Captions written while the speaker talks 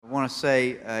want to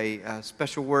say a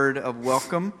special word of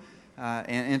welcome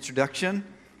and introduction.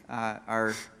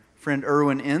 Our friend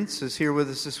Erwin Ince is here with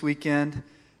us this weekend.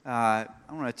 I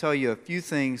want to tell you a few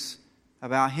things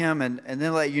about him and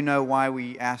then let you know why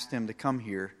we asked him to come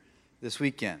here this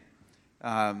weekend.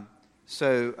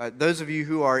 So those of you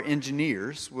who are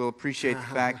engineers will appreciate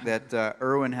the fact that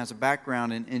Erwin has a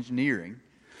background in engineering,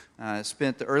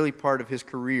 spent the early part of his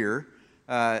career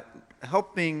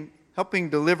helping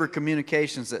deliver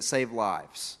communications that save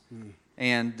lives.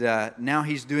 And now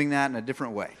he's doing that in a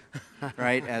different way,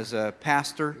 right, as a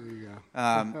pastor.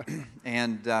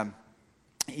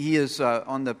 He is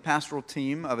on the pastoral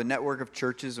team of a network of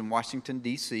churches in Washington,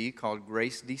 D.C. called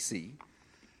Grace D.C.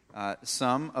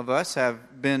 Some of us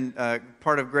have been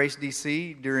part of Grace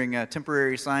D.C. during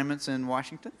temporary assignments in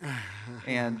Washington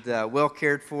and well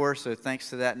cared for, so thanks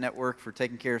to that network for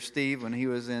taking care of Steve when he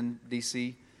was in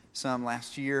D.C. some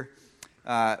last year.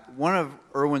 One of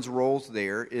Erwin's roles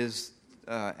there is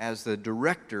as the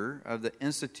director of the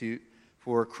Institute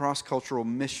for Cross-Cultural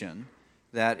Mission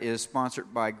that is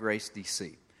sponsored by Grace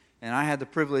D.C. And I had the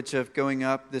privilege of going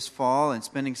up this fall and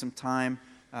spending some time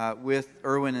with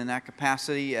Erwin in that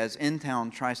capacity as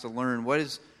InTown tries to learn what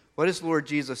is Lord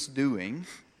Jesus doing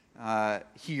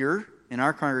here in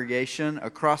our congregation,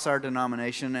 across our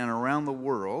denomination, and around the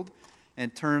world in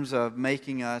terms of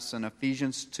making us an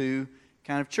Ephesians 2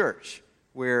 kind of church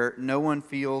where no one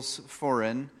feels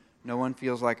foreign, no one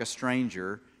feels like a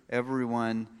stranger.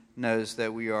 Everyone knows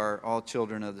that we are all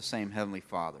children of the same Heavenly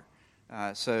Father.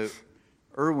 So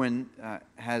Erwin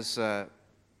has a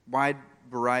wide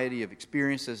variety of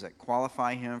experiences that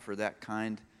qualify him for that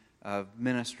kind of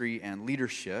ministry and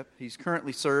leadership. He's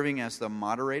currently serving as the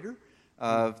moderator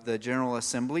of the General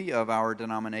Assembly of our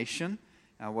denomination.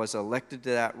 Was elected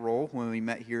to that role when we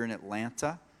met here in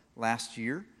Atlanta last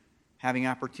year. Having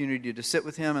opportunity to sit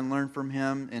with him and learn from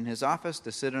him in his office,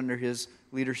 to sit under his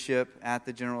leadership at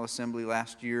the General Assembly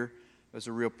last year was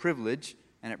a real privilege.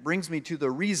 And it brings me to the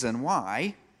reason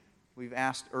why we've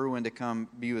asked Erwin to come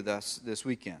be with us this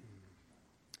weekend.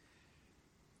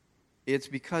 It's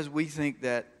because we think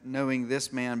that knowing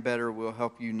this man better will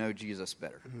help you know Jesus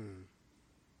better.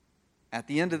 At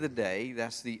the end of the day,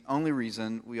 that's the only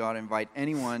reason we ought to invite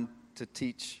anyone to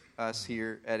teach us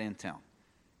here at InTown,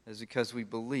 is because we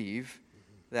believe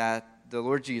that the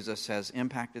Lord Jesus has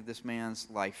impacted this man's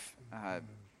life,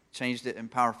 changed it in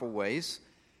powerful ways,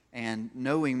 and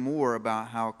knowing more about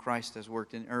how Christ has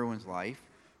worked in Erwin's life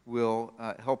will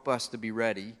help us to be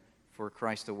ready for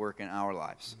Christ to work in our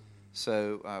lives.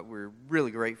 So we're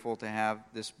really grateful to have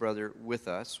this brother with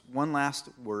us. One last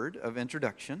word of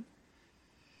introduction.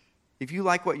 If you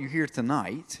like what you hear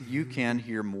tonight, you can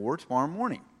hear more tomorrow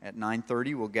morning. At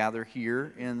 9:30, we'll gather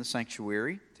here in the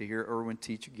sanctuary to hear Erwin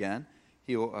teach again.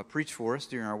 He'll preach for us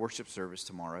during our worship service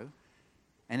tomorrow.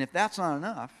 And if that's not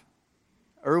enough,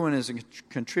 Erwin is a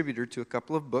contributor to a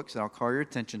couple of books that I'll call your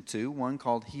attention to. One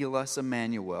called Heal Us,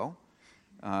 Emmanuel.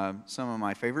 Some of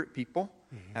my favorite people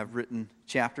have written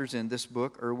chapters in this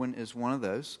book. Erwin is one of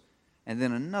those. And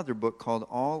then another book called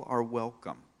All Are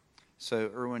Welcome.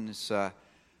 So Erwin is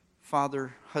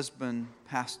father, husband,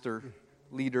 pastor,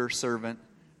 leader, servant,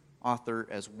 author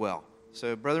as well.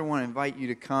 So, brother, I want to invite you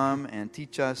to come and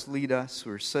teach us, lead us.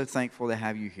 We're so thankful to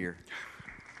have you here.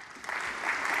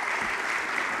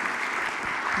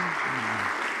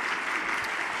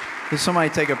 Can somebody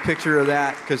take a picture of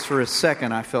that? Because for a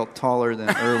second I felt taller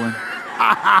than Erwin.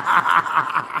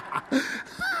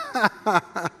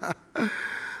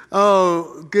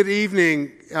 Oh, good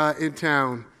evening,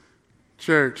 InTown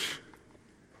Church.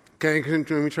 Okay, let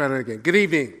me try that again. Good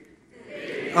evening. Good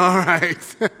evening. All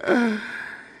right.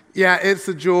 Yeah, it's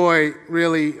a joy,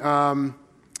 really, to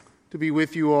be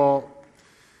with you all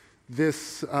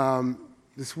this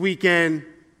weekend.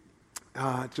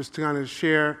 Just to kind of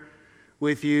share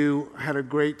with you. I had a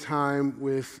great time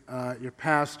with your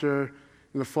pastor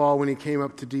in the fall when he came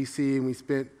up to D.C., and we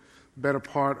spent the better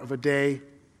part of a day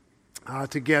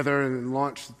together and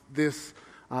launched this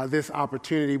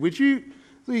opportunity. Would you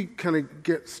kind of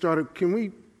get started? Can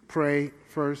we pray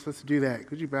first? Let's do that.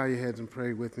 Could you bow your heads and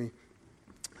pray with me?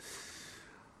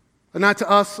 Not to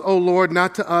us, O Lord,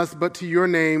 not to us, but to your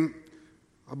name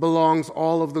belongs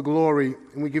all of the glory.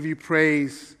 And we give you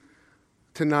praise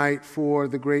tonight for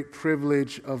the great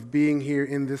privilege of being here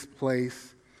in this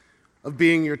place, of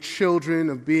being your children,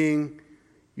 of being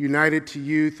united to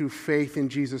you through faith in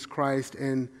Jesus Christ,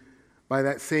 and by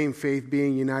that same faith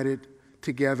being united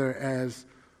together as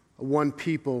one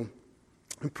people.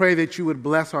 And pray that you would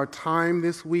bless our time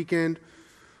this weekend.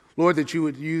 Lord, that you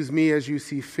would use me as you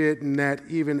see fit, and that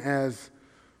even as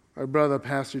our brother,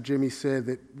 Pastor Jimmy, said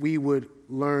that we would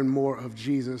learn more of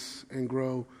Jesus and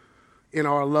grow in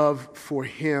our love for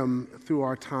him through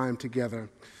our time together.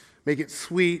 Make it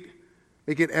sweet,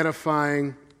 make it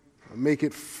edifying, make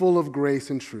it full of grace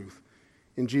and truth.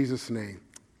 In Jesus' name,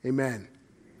 amen.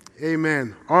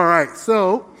 Amen. All right,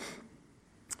 so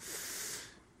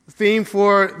the theme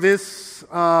for this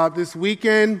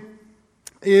weekend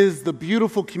is the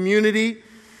beautiful community,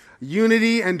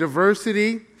 unity and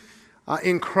diversity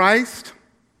in Christ.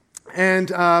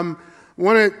 And I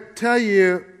want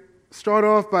to start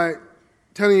off by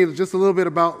telling you just a little bit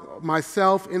about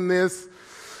myself in this.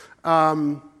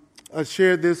 I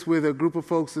shared this with a group of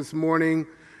folks this morning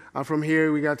from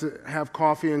here. We got to have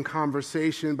coffee and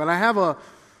conversation. But I have a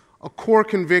core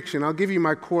conviction. I'll give you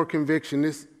my core conviction.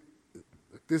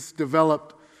 This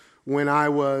developed when I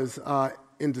was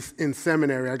in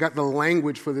seminary. I got the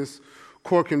language for this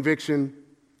core conviction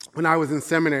when I was in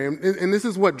seminary. And this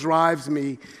is what drives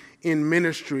me in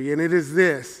ministry. And it is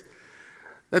this: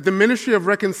 that the ministry of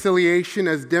reconciliation,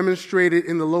 as demonstrated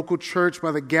in the local church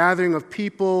by the gathering of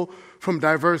people from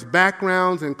diverse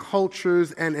backgrounds and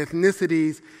cultures and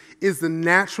ethnicities, is the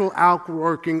natural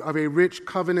outworking of a rich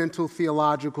covenantal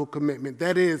theological commitment.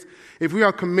 That is, if we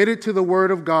are committed to the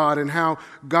Word of God and how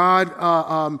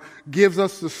God gives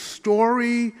us the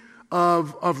story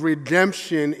of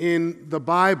redemption in the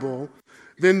Bible,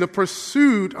 then the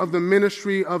pursuit of the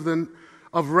ministry of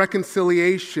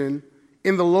reconciliation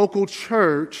in the local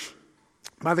church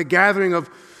by the gathering of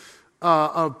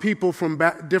people from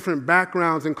different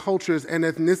backgrounds and cultures and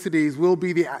ethnicities will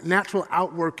be the natural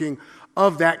outworking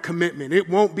of that commitment. It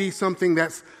won't be something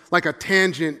that's like a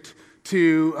tangent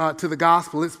to the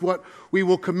gospel. It's what we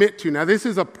will commit to. Now, this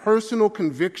is a personal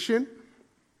conviction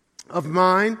of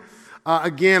mine.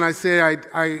 Again, I say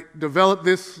I developed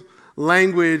this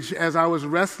language as I was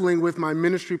wrestling with my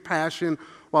ministry passion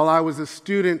while I was a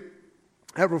student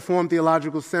at Reformed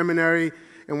Theological Seminary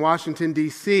in Washington,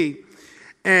 D.C.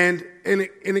 And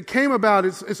it came about,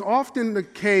 it's often the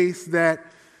case that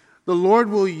the Lord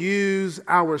will use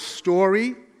our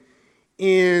story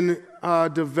in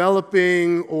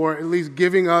developing or at least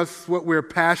giving us what we're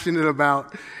passionate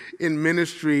about in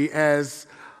ministry as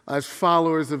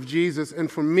followers of Jesus.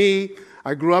 And for me,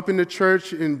 I grew up in the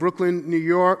church in Brooklyn, New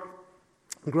York.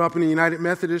 I grew up in the United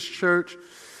Methodist Church.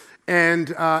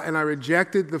 And I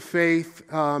rejected the faith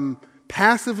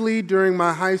passively during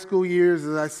my high school years.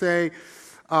 As I say,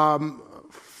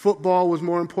 football was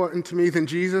more important to me than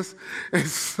Jesus. And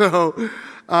so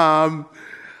by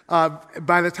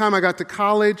the time I got to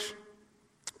college,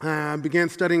 I began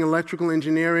studying electrical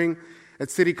engineering at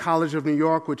City College of New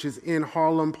York, which is in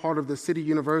Harlem, part of the City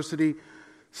University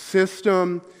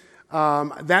system.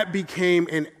 That became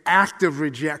an active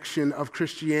rejection of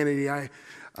Christianity.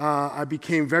 I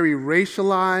became very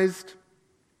racialized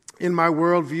in my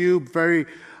worldview,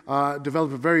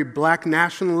 developed a very black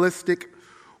nationalistic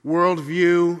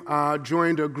worldview,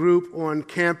 joined a group on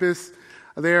campus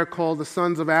there called the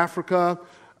Sons of Africa.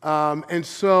 And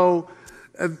so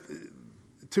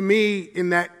to me,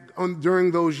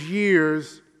 during those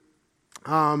years,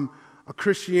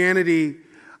 Christianity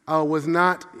was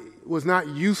not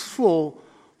useful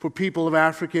for people of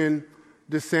African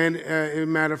descent. As a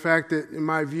matter of fact, in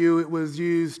my view, it was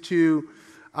used to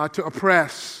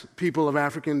oppress people of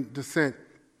African descent.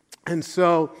 And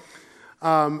so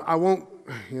I won't,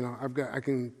 I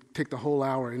can take the whole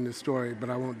hour in this story, but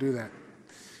I won't do that.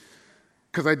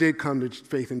 Because I did come to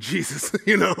faith in Jesus,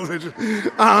 And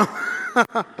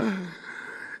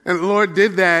the Lord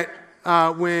did that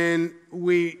when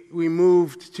we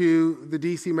moved to the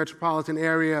D.C. metropolitan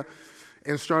area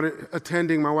and started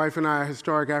attending, my wife and I, a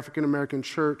historic African-American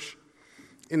church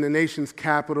in the nation's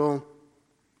capital.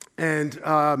 And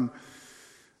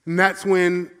that's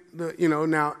when,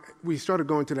 now we started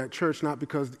going to that church not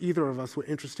because either of us were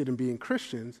interested in being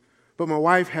Christians, but my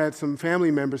wife had some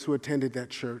family members who attended that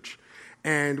church.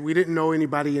 And we didn't know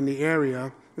anybody in the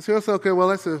area. And so I said, okay, well,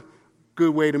 that's a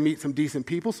good way to meet some decent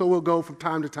people, so we'll go from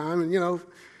time to time. And,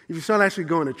 if you start actually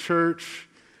going to church,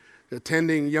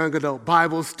 attending young adult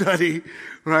Bible study,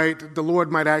 right, the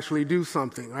Lord might actually do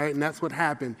something, right? And that's what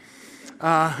happened.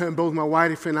 And both my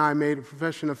wife and I made a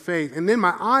profession of faith. And then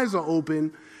my eyes are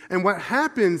open, and what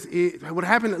happened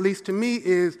at least to me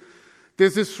is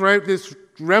there's this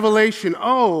revelation,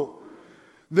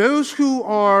 those who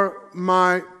are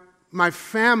my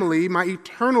family, my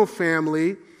eternal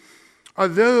family, are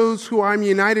those who I'm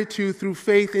united to through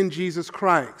faith in Jesus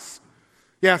Christ.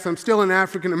 Yes, I'm still an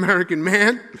African-American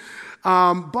man,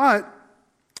 but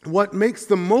what makes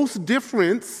the most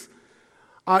difference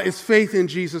is faith in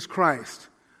Jesus Christ.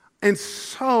 And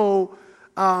so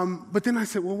But then I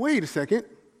said, well, wait a second.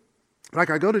 Like,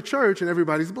 I go to church and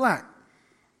everybody's black.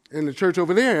 And the church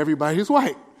over there, everybody's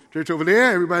white. Church over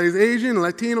there, everybody's Asian,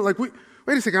 Latino. Like, wait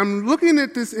a second. I'm looking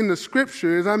at this in the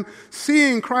scriptures. I'm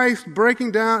seeing Christ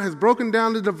has broken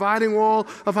down the dividing wall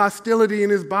of hostility in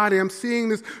his body. I'm seeing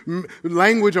this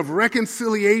language of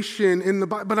reconciliation in the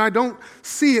Bible, but I don't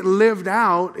see it lived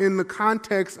out in the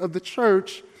context of the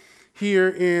church here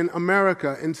in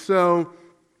America. And so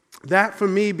that for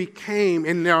me became,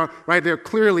 and there are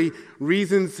clearly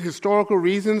reasons, historical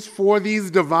reasons for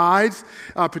these divides,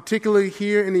 particularly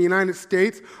here in the United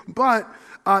States. But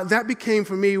that became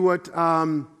for me what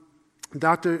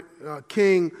Dr.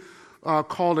 King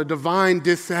called a divine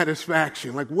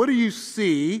dissatisfaction. Like, what do you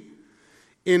see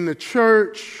in the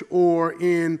church or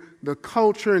in the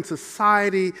culture and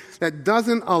society that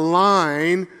doesn't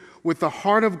align with the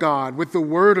heart of God, with the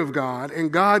Word of God,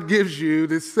 and God gives you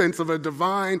this sense of a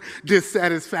divine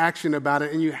dissatisfaction about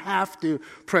it, and you have to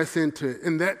press into it.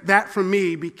 And that for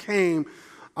me became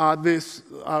this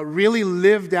really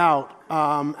lived out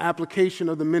application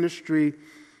of the ministry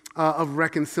of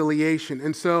reconciliation.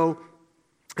 And so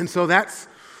that's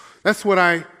what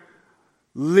I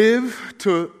live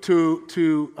to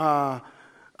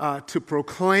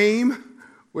proclaim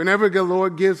whenever the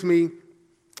Lord gives me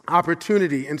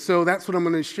opportunity. And so that's what I'm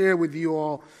going to share with you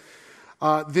all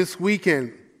this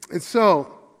weekend. And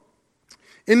so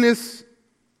in these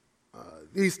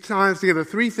times together,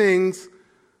 three things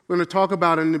we're going to talk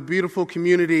about in the beautiful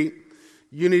community,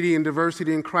 unity and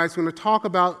diversity in Christ. We're going to talk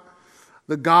about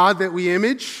the God that we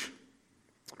image.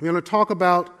 We're going to talk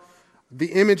about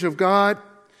the image of God.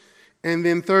 And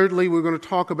then thirdly, we're going to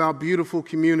talk about beautiful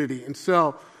community. And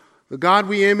so the God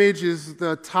we image is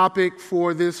the topic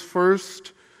for this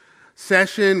first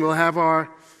session. We'll have our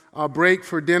break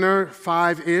for dinner,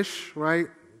 5-ish, right?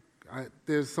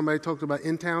 There's somebody talked about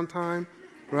in-town time,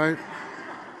 right?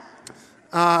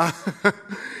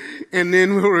 And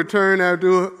then we'll return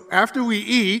after we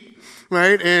eat,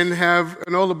 right, and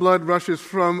all the blood rushes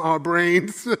from our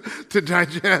brains to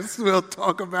digest. We'll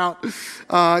talk about,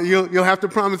 you'll have to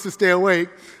promise to stay awake.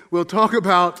 We'll talk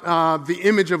about the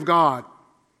image of God.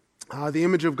 The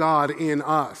image of God in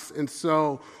us, and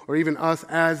so, or even us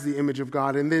as the image of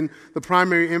God. And then the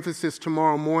primary emphasis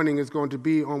tomorrow morning is going to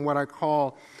be on what I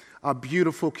call a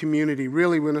beautiful community.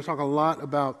 Really, we're going to talk a lot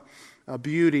about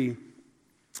beauty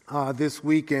this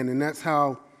weekend, and that's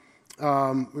how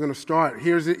we're going to start.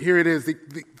 Here it is, the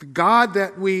God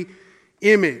that we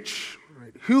image.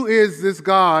 Right? Who is this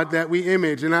God that we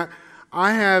image? And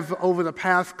I have, over the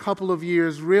past couple of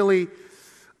years, really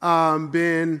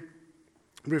been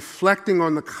reflecting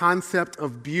on the concept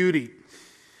of beauty.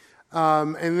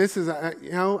 And this is, I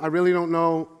really don't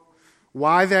know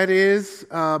why that is,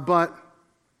 but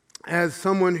as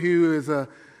someone who is an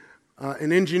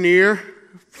engineer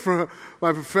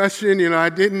by profession, I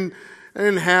didn't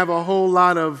have a whole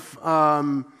lot of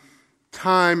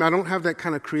time. I don't have that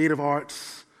kind of creative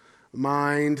arts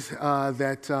mind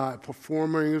that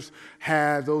performers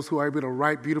have, those who are able to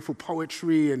write beautiful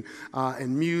poetry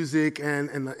and music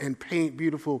and paint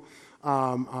beautiful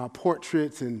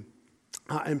portraits and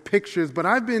pictures. But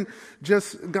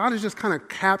God has just kind of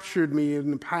captured me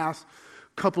in the past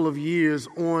couple of years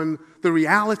on the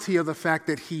reality of the fact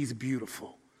that He's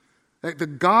beautiful. That the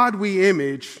God we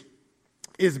image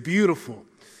is beautiful.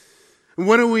 And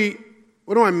what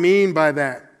do I mean by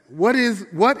that? What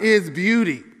is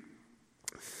beauty?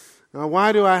 Now,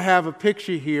 why do I have a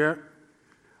picture here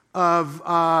of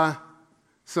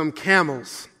some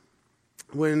camels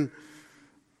when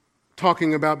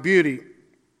talking about beauty?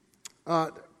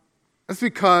 That's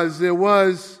because there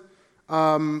was,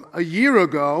 a year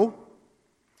ago,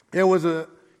 there was a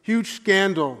huge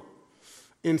scandal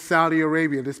in Saudi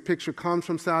Arabia. This picture comes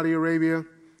from Saudi Arabia.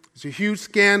 It's a huge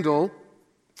scandal,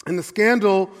 and the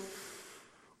scandal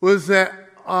was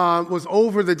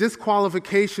over the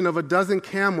disqualification of a dozen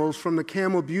camels from the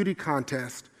camel beauty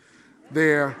contest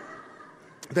there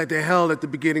that they held at the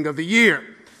beginning of the year.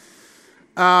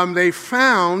 They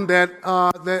found that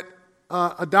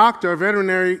a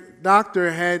veterinary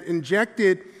doctor, had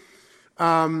injected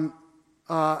a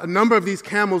number of these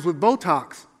camels with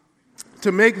Botox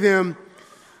to make them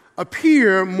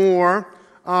appear more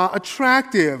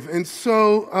attractive. And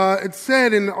so it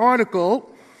said in the article,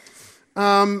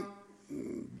 the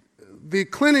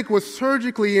clinic was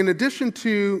surgically, in addition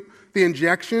to the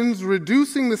injections,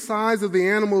 reducing the size of the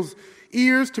animal's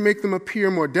ears to make them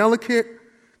appear more delicate.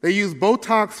 They used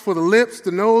Botox for the lips,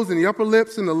 the nose, and the upper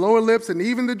lips, and the lower lips, and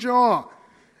even the jaw.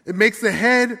 It makes the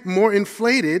head more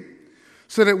inflated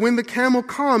so that when the camel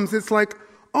comes, it's like,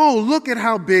 oh, look at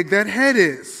how big that head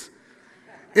is.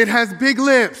 It has big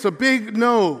lips, a big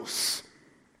nose.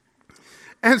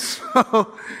 And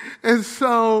so,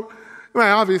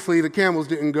 well, obviously the camels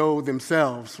didn't go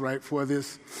themselves, right, for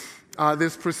this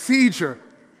procedure.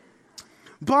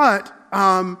 But,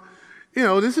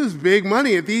 this is big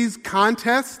money. At these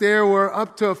contests, there were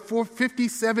up to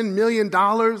 $57 million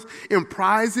in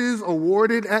prizes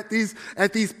awarded at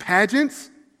these pageants.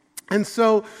 And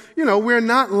so, we're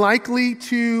not likely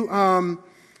to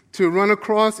run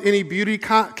across any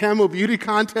camel beauty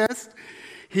contest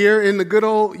here in the good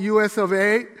old US of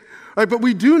A. Right? But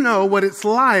we do know what it's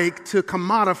like to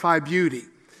commodify beauty.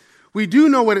 We do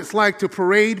know what it's like to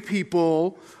parade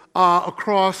people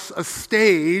across a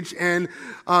stage and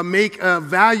make a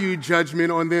value judgment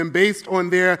on them based on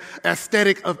their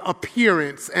aesthetic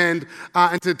appearance and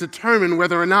to determine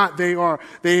whether or not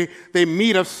they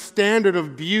meet a standard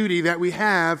of beauty that we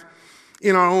have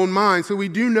in our own minds. So we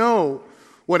do know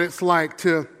what it's like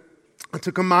to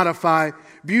commodify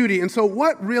beauty. And so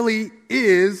what really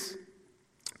is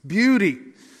beauty?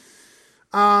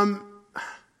 I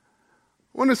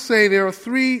want to say there are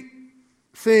three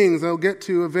things I'll get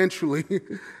to eventually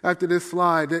after this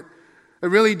slide that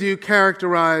really do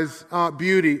characterize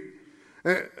beauty.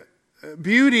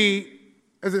 Beauty,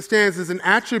 as it stands, is an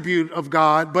attribute of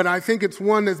God, but I think it's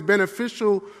one that's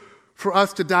beneficial for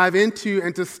us to dive into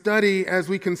and to study as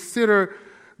we consider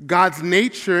God's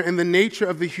nature and the nature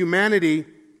of the humanity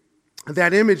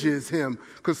that images him.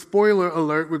 Because spoiler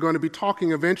alert, we're going to be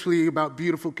talking eventually about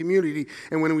beautiful community.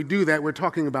 And when we do that, we're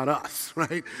talking about us,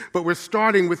 right? But we're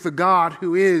starting with the God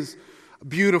who is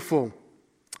beautiful.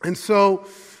 And so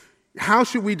how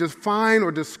should we define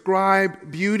or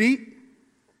describe beauty?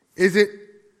 Is it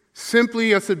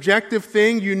simply a subjective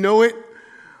thing? You know it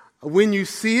when you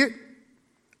see it?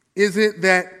 Is it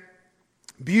that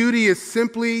beauty is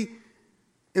simply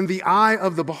in the eye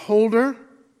of the beholder?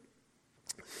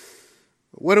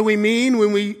 What do we mean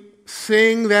when we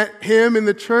sing that hymn in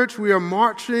the church? We are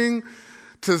marching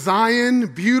to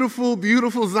Zion, beautiful,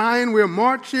 beautiful Zion. We are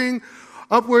marching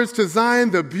upwards to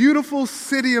Zion, the beautiful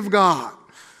city of God.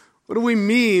 What do we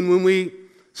mean when we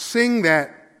sing that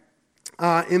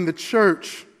in the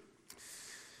church?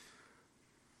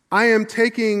 I am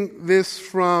taking this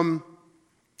from,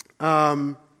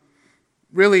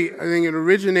 really, I think it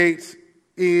originates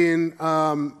in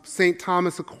St.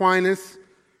 Thomas Aquinas.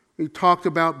 We talked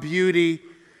about beauty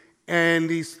and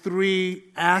these three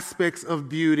aspects of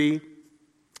beauty,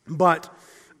 but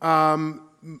kind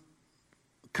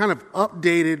of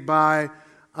updated by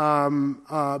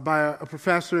a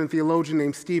professor and theologian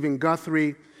named Stephen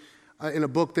Guthrie in a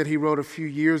book that he wrote a few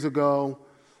years ago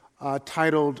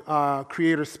titled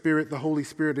Creator Spirit, the Holy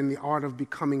Spirit, and the Art of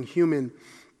Becoming Human.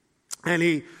 And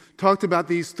he talked about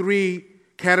these three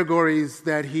categories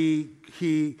that he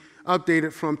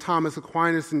updated from Thomas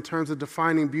Aquinas in terms of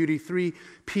defining beauty. 3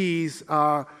 P's,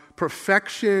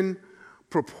 perfection,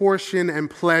 proportion, and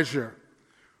pleasure.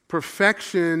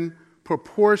 Perfection,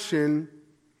 proportion,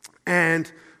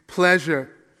 and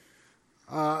pleasure.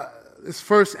 This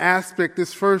first aspect,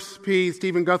 this first P,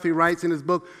 Stephen Guthrie writes in his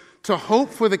book, to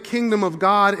hope for the kingdom of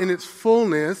God in its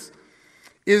fullness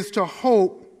is to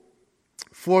hope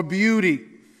for beauty.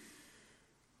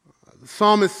 The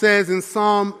psalmist says in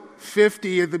Psalm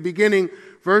 50 at the beginning,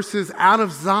 verses, out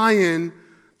of Zion,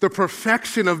 the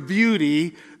perfection of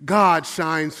beauty, God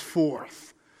shines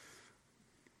forth.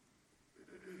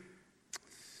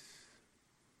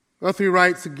 Guthrie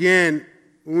writes again,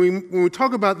 when we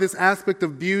talk about this aspect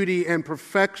of beauty and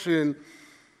perfection,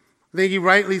 I think he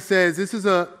rightly says this is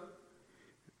a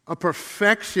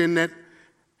perfection that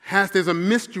there's a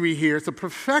mystery here. It's a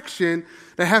perfection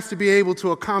that has to be able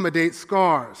to accommodate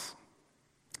scars.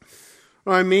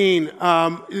 What I mean,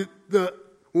 when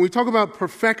we talk about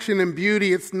perfection and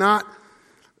beauty, it's not,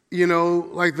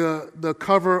 like the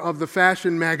cover of the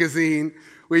fashion magazine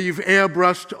where you've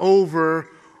airbrushed over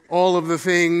all of the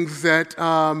things that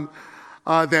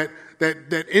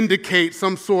indicate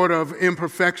some sort of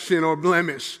imperfection or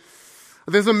blemish.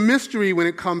 There's a mystery when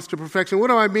it comes to perfection. What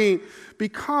do I mean?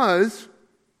 Because,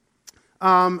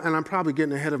 and I'm probably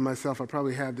getting ahead of myself. I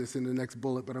probably have this in the next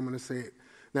bullet, but I'm going to say it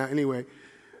now anyway.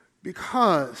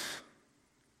 Because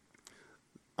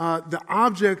the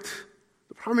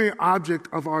primary object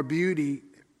of our beauty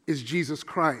is Jesus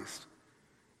Christ.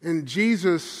 And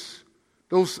Jesus,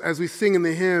 as we sing in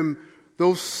the hymn,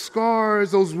 those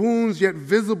scars, those wounds yet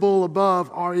visible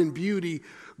above are in beauty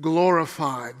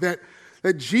glorified. That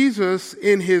Jesus,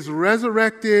 in his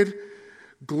resurrected,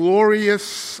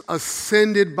 glorious,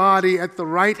 ascended body at the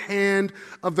right hand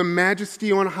of the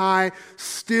Majesty on high,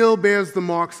 still bears the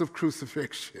marks of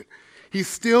crucifixion. He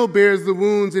still bears the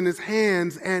wounds in his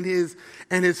hands and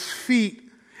his feet,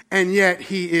 and yet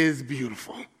he is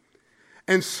beautiful.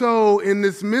 And so in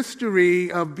this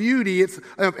mystery of beauty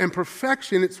and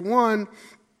perfection, it's one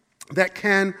that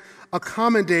can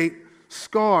accommodate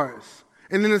scars.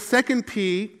 And then the second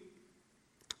P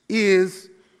is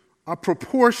a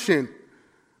proportion.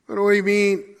 What do we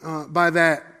mean by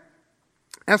that?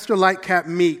 Esther Lightcap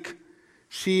Meek,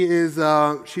 she's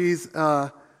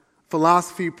a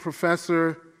philosophy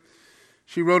professor.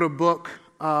 She wrote a book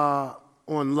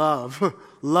on love,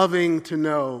 Loving to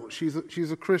Know. She's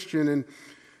a Christian,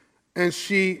 and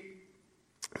she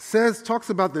talks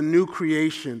about the new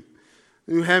creation,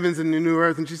 the new heavens and the new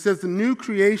earth. And she says the new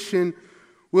creation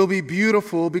will be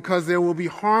beautiful because there will be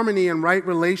harmony and right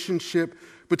relationship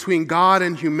between God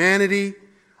and humanity,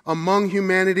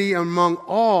 among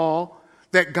all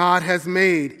that God has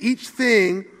made. Each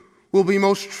thing will be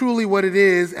most truly what it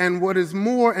is, and what is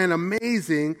more and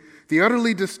amazing, the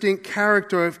utterly distinct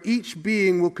character of each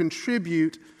being will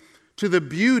contribute to the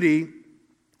beauty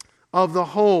of the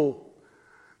whole.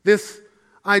 This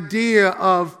idea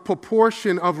of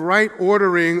proportion, of right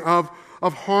ordering, of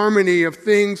harmony, of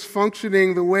things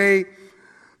functioning the way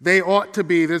they ought to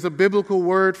be. There's a biblical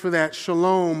word for that,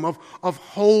 shalom, of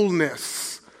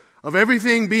wholeness, of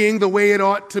everything being the way it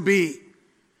ought to be,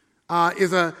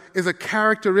 is a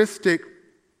characteristic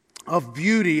of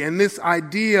beauty. And this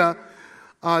idea,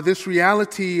 this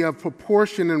reality of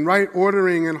proportion and right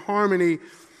ordering and harmony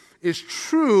is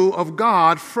true of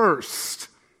God first.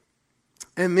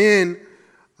 And then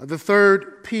the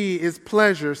third P is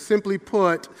pleasure. Simply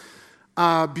put,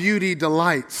 beauty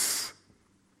delights.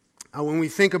 When we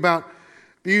think about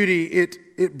beauty,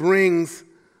 it brings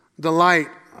delight.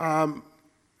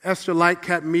 Esther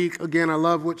Lightcap Meek, again, I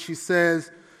love what she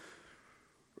says.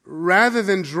 Rather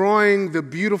than drawing the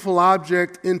beautiful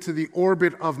object into the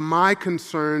orbit of my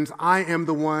concerns, I am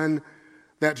the one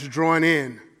that's drawn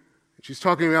in. She's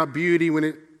talking about beauty when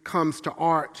it comes to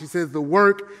art. She says the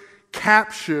work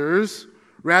captures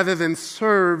rather than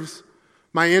serves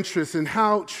my interest. And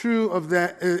how true of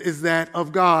that is that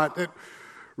of God? That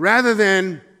rather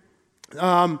than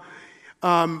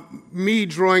me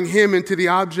drawing him into the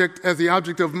object as the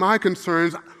object of my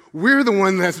concerns, we're the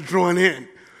one that's drawn in.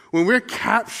 When we're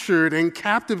captured and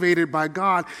captivated by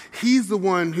God, he's the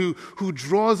one who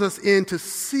draws us in to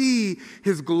see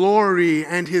his glory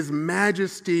and his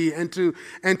majesty and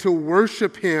to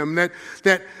worship him.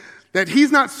 That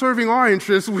he's not serving our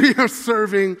interests, we are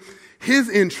serving his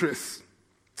interests.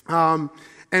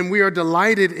 And we are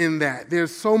delighted in that.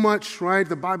 There's so much, right?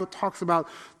 The Bible talks about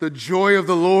the joy of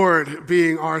the Lord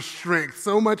being our strength.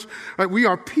 So much, right? We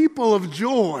are people of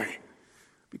joy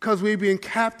because we've been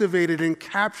captivated and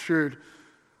captured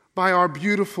by our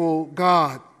beautiful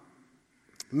God.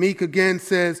 Meek again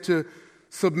says to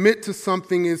submit to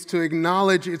something is to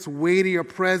acknowledge its weightier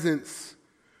presence,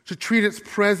 to treat its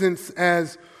presence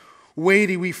as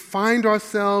weighty. We find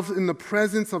ourselves in the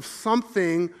presence of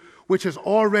something which has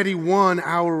already won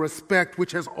our respect,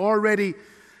 which has already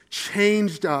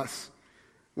changed us.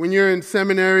 When you're in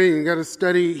seminary, you got to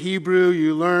study Hebrew,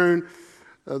 you learn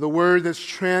the word that's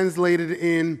translated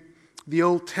in the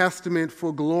Old Testament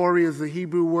for glory is the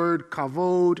Hebrew word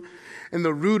kavod, and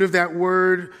the root of that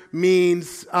word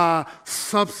means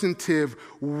substantive,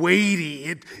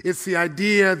 weighty. It's the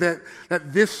idea that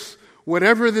this,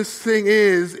 whatever this thing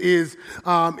is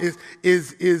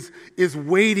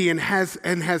weighty and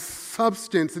has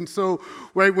substance. And so,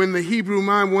 right, when the Hebrew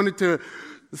mind wanted to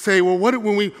say, well,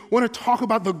 when we want to talk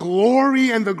about the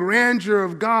glory and the grandeur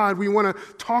of God, we want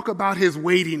to talk about his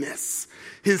weightiness,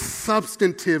 his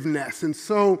substantiveness. And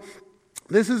so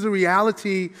this is a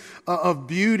reality of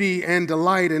beauty and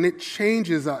delight, and it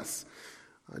changes us.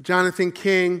 Jonathan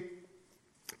King,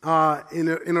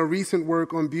 in a recent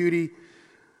work on beauty,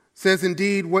 says,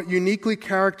 indeed, what uniquely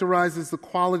characterizes the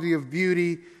quality of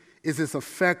beauty is its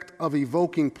effect of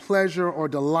evoking pleasure or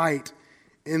delight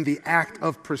in the act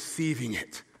of perceiving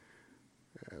it.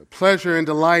 Pleasure and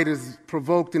delight is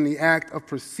provoked in the act of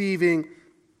perceiving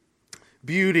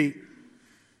beauty.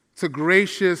 It's a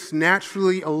gracious,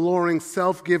 naturally alluring,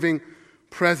 self-giving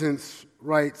presence,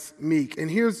 writes Meek. And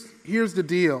here's the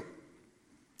deal.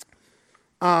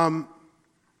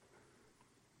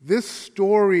 This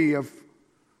story of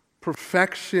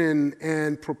perfection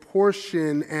and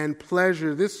proportion and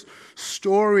pleasure, this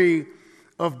story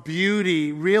of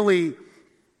beauty really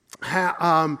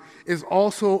is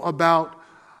also about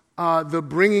the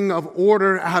bringing of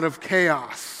order out of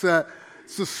chaos.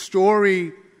 It's the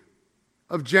story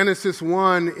of Genesis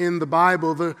 1 in the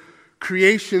Bible, the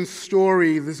creation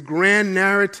story, this grand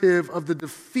narrative of the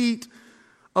defeat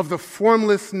of the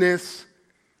formlessness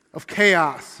of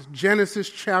chaos. Genesis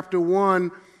chapter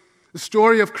 1, the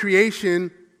story of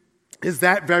creation is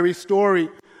that very story.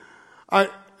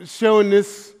 Showing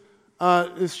this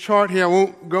chart here, I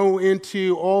won't go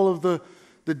into all of the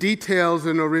details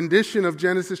in a rendition of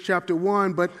Genesis chapter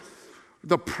 1, but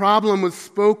the problem was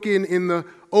spoken in the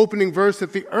opening verse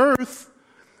that the earth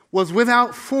was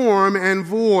without form and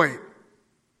void.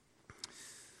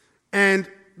 And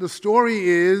the story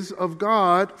is of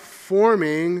God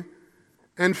forming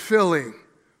and filling.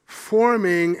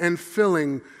 Forming and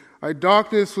filling.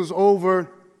 Darkness was over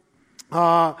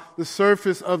the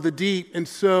surface of the deep. And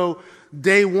so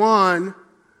day one,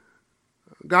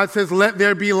 God says, let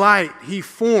there be light. He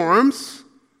forms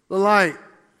the light.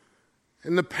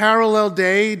 In the parallel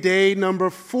day number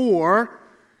 4,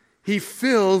 he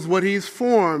fills what he's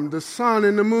formed, the sun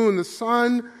and the moon. The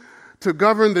sun to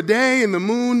govern the day and the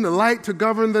moon, the light to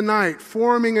govern the night,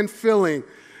 forming and filling.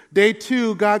 Day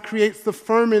 2, God creates the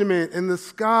firmament and the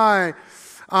sky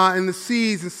and the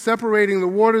seas and separating the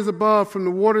waters above from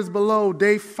the waters below.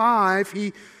 Day 5,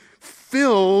 he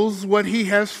fills what he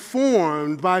has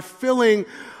formed by filling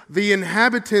the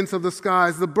inhabitants of the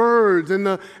skies, the birds and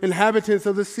the inhabitants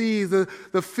of the seas, the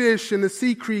fish and the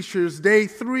sea creatures. Day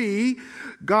 3,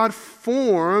 God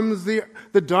forms the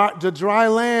dry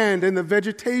land and the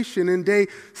vegetation. In day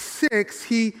 6,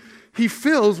 he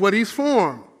fills what he's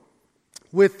formed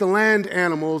with the land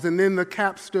animals, and then the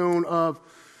capstone of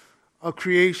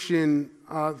creation,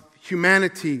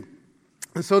 humanity.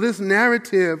 And so this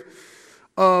narrative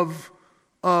of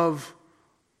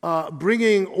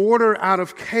bringing order out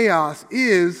of chaos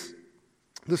is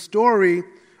the story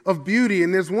of beauty.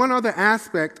 And there's one other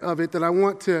aspect of it that I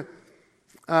want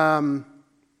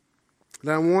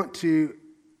to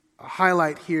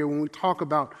highlight here when we talk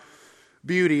about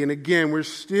beauty. And again, we're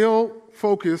still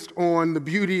focused on the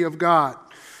beauty of God.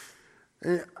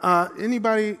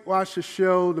 Anybody watch the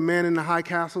show The Man in the High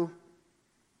Castle?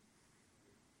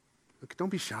 Look, don't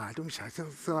be shy.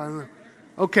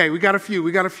 Okay, we got a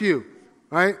few.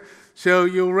 Right? So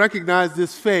you'll recognize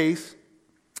this face.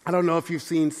 I don't know if you've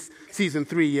seen season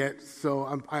 3 yet,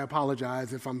 so I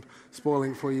apologize if I'm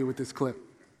spoiling for you with this clip.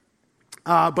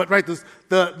 But right,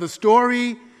 the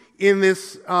story in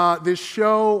this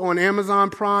show on Amazon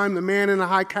Prime, The Man in the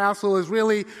High Castle, is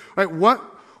really right.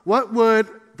 What would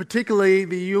particularly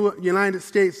the United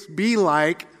States be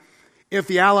like if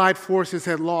the Allied forces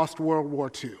had lost World War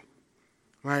II?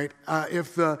 Right?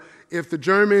 If the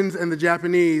Germans and the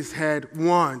Japanese had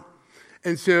won.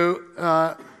 And so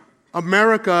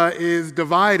America is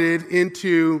divided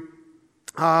into,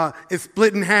 it's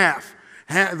split in half.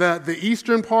 The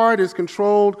eastern part is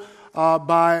controlled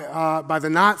by the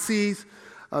Nazis.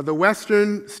 The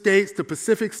western states, the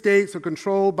Pacific states, are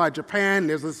controlled by Japan.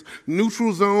 There's this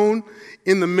neutral zone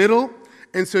in the middle.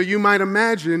 And so you might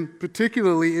imagine,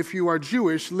 particularly if you are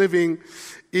Jewish living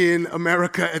in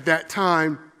America at that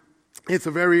time, it's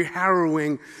a very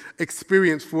harrowing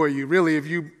experience for you, really, if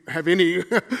you have any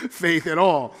faith at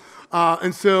all.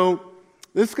 And so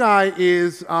this guy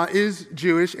is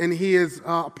Jewish, and he is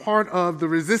part of the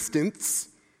resistance,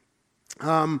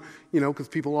 because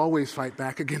people always fight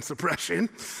back against oppression.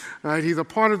 He's a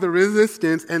part of the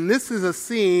resistance, and this is a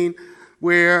scene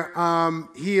where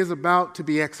he is about to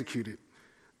be executed.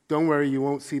 Don't worry, you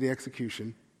won't see the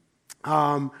execution.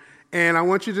 And I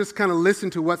want you to just kind of listen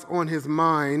to what's on his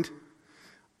mind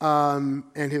and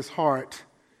his heart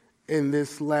in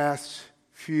this last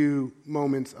few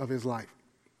moments of his life.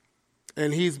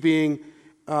 And he's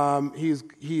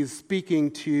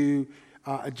speaking to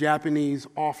a Japanese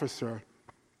officer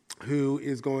who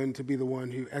is going to be the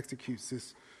one who executes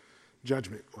this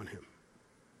judgment on him.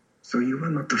 So you are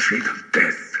not afraid of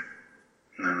death?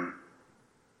 No,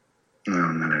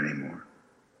 not anymore.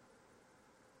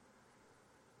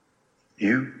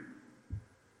 You?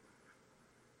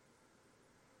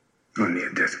 Only a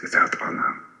death without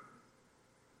honor.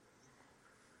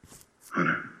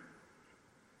 Honor.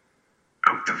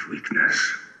 Out of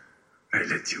weakness, I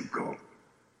let you go.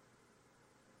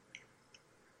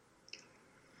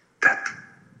 That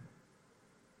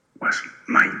was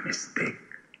my mistake.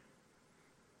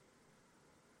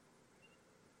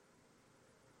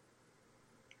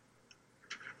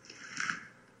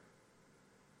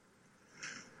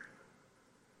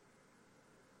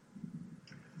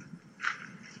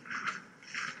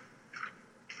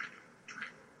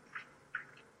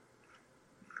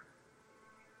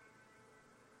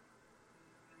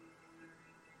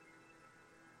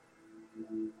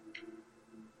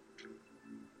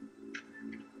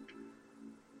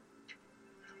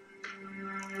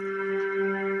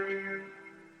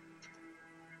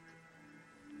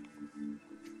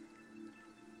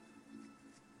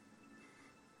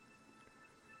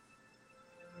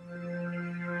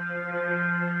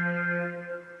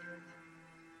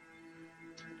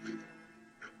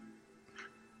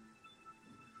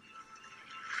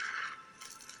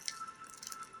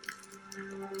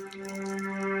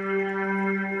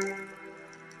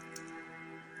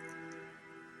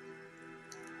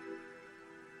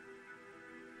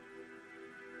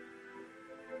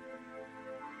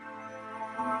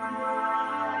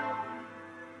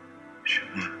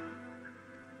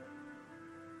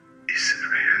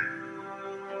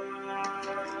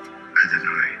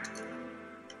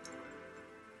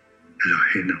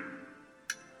 Eloheinu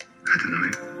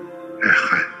Adonai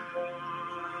Echad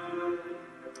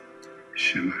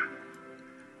Shema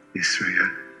Yisrael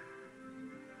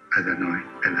Adonai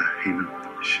Eloheinu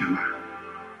Shema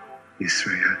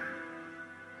Yisrael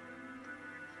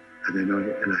Adonai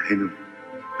Eloheinu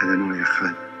Adonai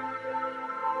Echad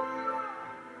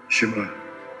Shema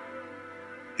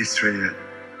Yisrael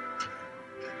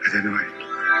Adonai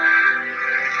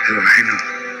Eloheinu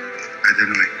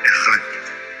Adonai Echad.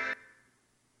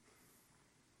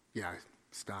 Yeah, I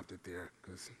stopped it there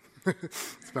because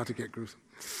it's about to get gruesome.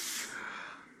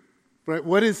 Right,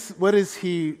 what is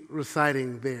he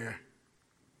reciting there?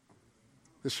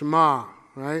 The Shema,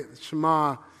 right? The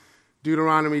Shema,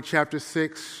 Deuteronomy chapter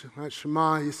 6, right?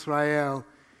 Shema Yisrael.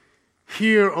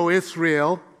 Hear, O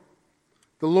Israel,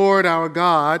 the Lord our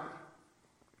God,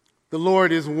 the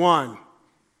Lord is one.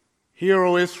 Hear,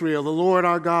 O Israel, the Lord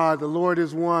our God, the Lord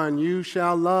is one. You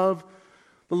shall love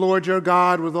the Lord your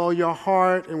God with all your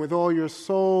heart and with all your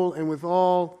soul and with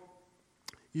all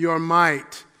your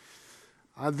might.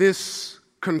 This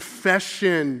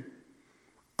confession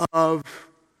of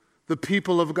the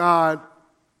people of God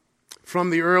from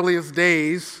the earliest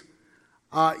days,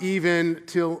 even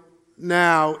till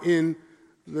now in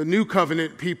the new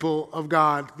covenant people of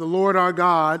God. The Lord our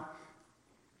God,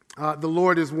 the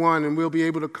Lord is one, and we'll be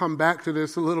able to come back to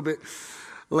this a little bit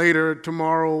later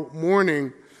tomorrow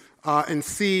morning and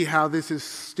see how this is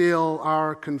still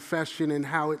our confession and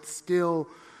how it still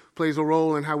plays a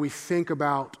role in how we think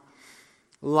about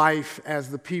life as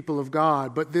the people of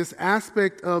God. But this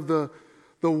aspect of the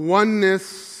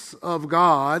oneness of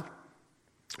God,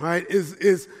 right,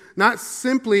 is not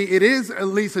simply, it is at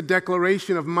least a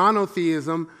declaration of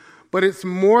monotheism, but it's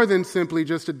more than simply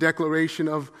just a declaration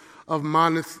of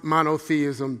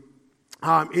monotheism.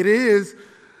 It is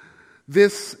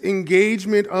this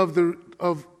engagement of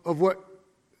what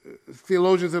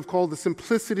theologians have called the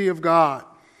simplicity of God.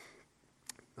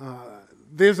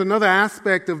 There's another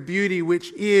aspect of beauty,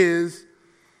 which is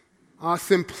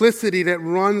simplicity that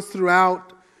runs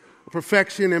throughout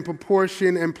perfection and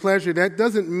proportion and pleasure. That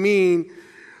doesn't mean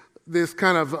this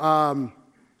kind of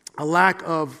a lack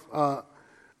of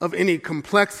any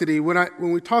complexity.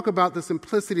 When we talk about the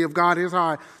simplicity of God, here's how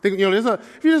I think.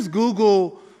 If you just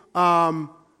Google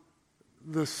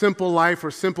the simple life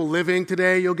or simple living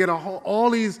today, you'll get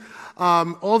all these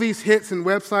hits and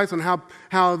websites on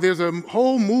how there's a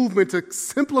whole movement to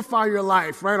simplify your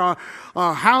life, right?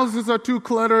 Our houses are too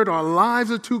cluttered, our lives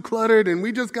are too cluttered, and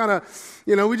we just gotta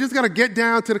get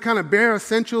down to the kind of bare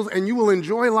essentials, and you will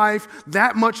enjoy life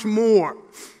that much more.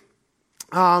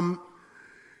 I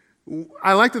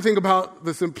like to think about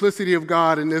the simplicity of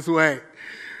God in this way,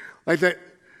 like that.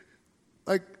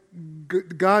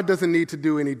 God doesn't need to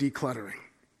do any decluttering.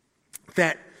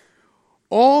 That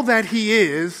all that he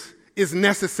is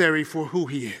necessary for who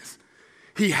he is.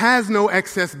 He has no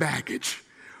excess baggage.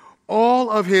 All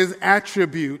of his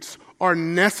attributes are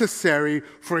necessary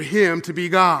for him to be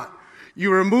God.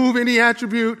 You remove any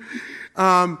attribute,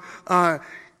 then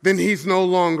he's no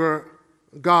longer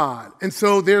God. And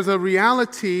so there's a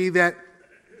reality that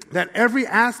every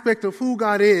aspect of who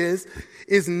God is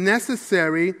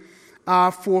necessary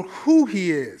for who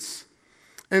he is.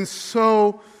 And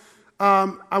so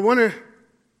I want to,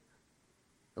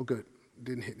 oh good,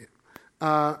 didn't hit it.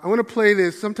 I want to play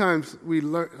this. Sometimes we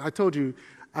learn, I told you,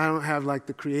 I don't have like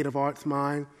the creative arts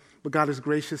mind, but God is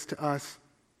gracious to us.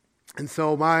 And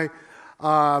so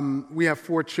we have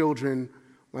 4 children.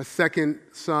 My second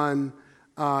son,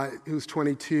 who's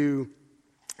 22,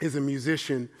 is a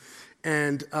musician.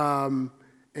 And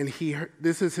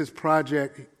this is his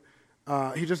project.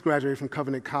 He just graduated from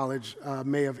Covenant College,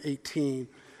 May of 18.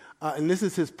 And this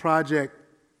is his project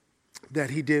that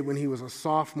he did when he was a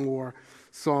sophomore,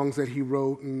 songs that he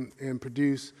wrote and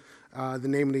produced. The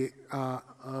name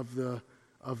of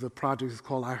the project is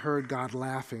called I Heard God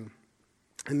Laughing.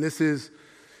 And this is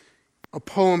a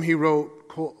poem he wrote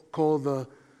called the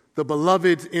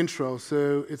Beloved's Intro.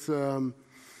 So it's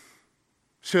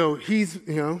so he's,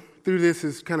 through this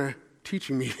is kind of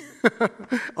teaching me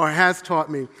or has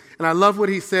taught me. And I love what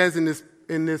he says in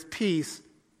this piece.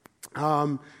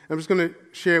 I'm just going to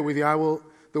share it with you.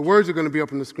 The words are going to be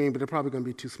up on the screen, but they're probably going to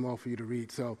be too small for you to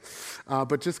read. So,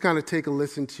 but just kind of take a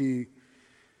listen to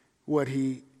what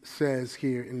he says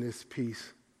here in this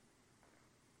piece.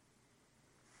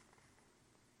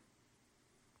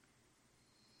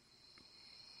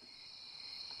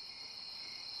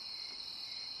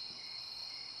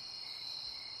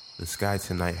 The sky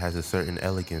tonight has a certain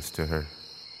elegance to her.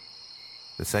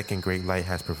 The second great light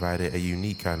has provided a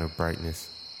unique kind of brightness,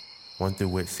 one through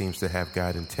which seems to have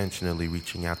God intentionally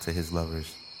reaching out to his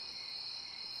lovers.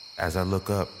 As I look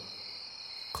up,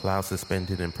 clouds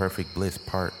suspended in perfect bliss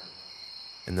part,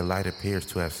 and the light appears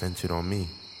to have centered on me.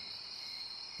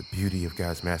 The beauty of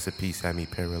God's masterpiece had me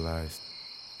paralyzed.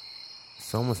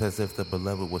 It's almost as if the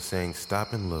beloved was saying,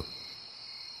 "Stop and look."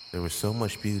 There was so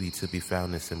much beauty to be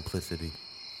found in simplicity.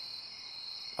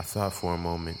 I thought for a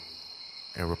moment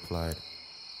and replied,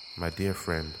 "My dear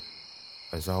friend,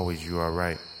 as always, you are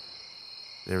right.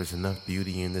 There is enough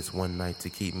beauty in this one night to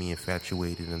keep me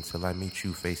infatuated until I meet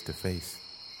you face to face."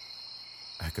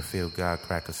 I could feel God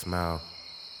crack a smile,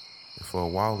 and for a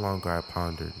while longer I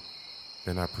pondered.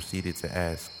 Then I proceeded to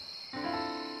ask,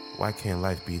 why can't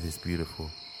life be this beautiful?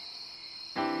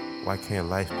 Why can't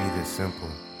life be this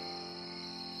simple?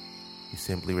 He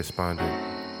simply responded,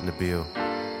 "Nabil,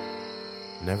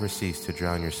 never cease to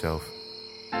drown yourself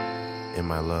in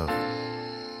my love."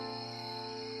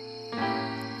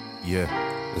 Yeah,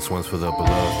 this one's for the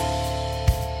beloved.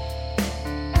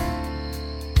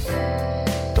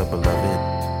 The beloved.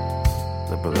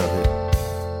 The beloved.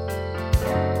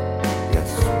 Yes.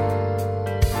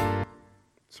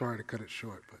 Sorry to cut it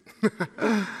short, but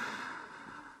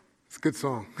it's a good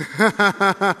song.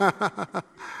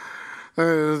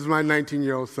 This is my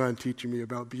 19-year-old son teaching me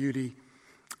about beauty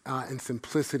and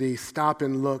simplicity. Stop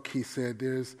and look, he said.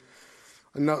 There's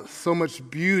so much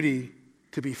beauty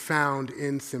to be found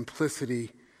in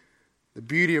simplicity. The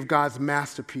beauty of God's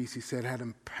masterpiece, he said, had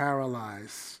him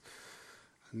paralyzed.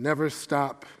 Never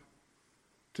stop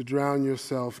to drown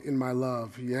yourself in my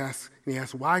love. He asked,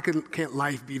 why can't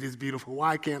life be this beautiful?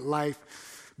 Why can't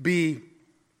life be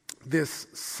this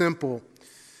simple?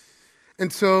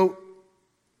 And so,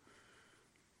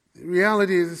 the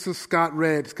reality is, this is Scott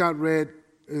Redd. Scott Redd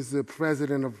is the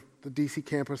president of the DC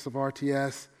campus of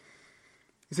RTS.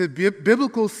 He said,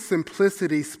 biblical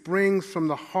simplicity springs from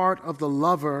the heart of the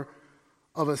lover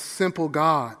of a simple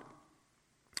God.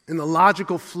 In the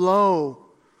logical flow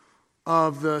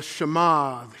of the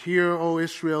Shema, "Hear, O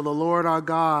Israel, the Lord our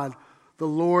God, the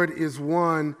Lord is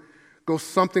one," goes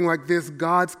something like this: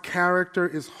 God's character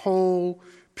is whole,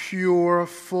 pure,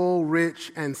 full,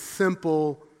 rich, and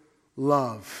simple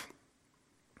love.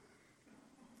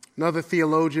 Another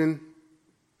theologian,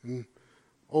 an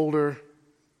older,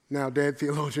 now dead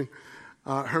theologian,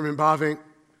 Herman Bavinck,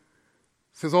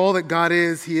 says all that God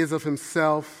is, he is of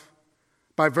himself.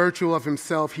 By virtue of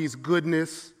himself, he's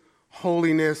goodness,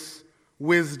 holiness,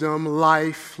 wisdom,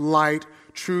 life, light,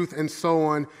 truth, and so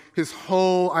on. His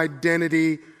whole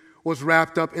identity was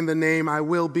wrapped up in the name, "I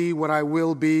will be what I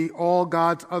will be." All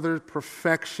God's other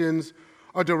perfections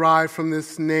are derived from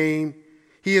this name.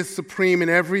 He is supreme in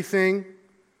everything: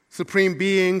 supreme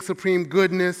being, supreme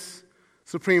goodness,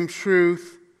 supreme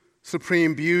truth,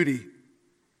 supreme beauty.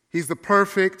 He's the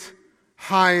perfect,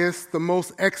 highest, the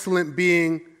most excellent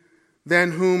being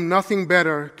than whom nothing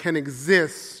better can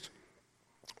exist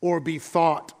or be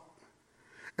thought.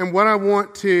 And what I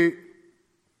want to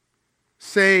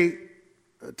say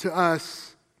to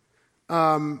us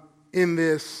in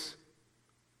this,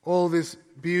 all this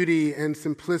beauty and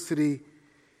simplicity,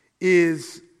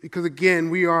 is because,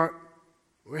 again, we're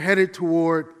headed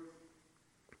toward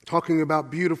talking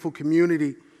about beautiful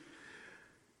community,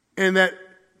 and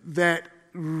that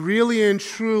really and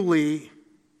truly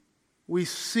we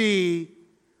see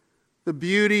the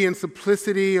beauty and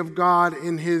simplicity of God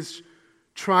in his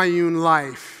triune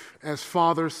life as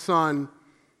Father, Son,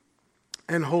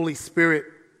 and Holy Spirit.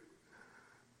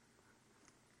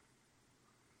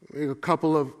 A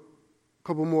couple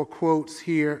more quotes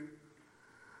here.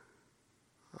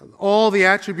 All the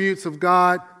attributes of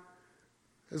God,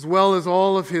 as well as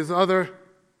all of his other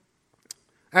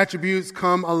attributes,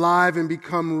 come alive and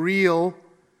become real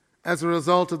as a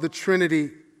result of the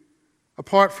Trinity.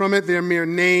 Apart from it, they're mere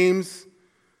names,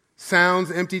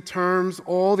 sounds, empty terms.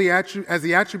 As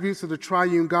the attributes of the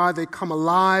triune God, they come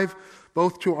alive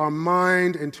both to our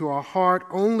mind and to our heart.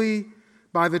 Only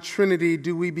by the Trinity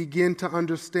do we begin to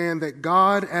understand that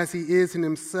God, as he is in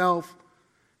himself,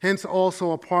 hence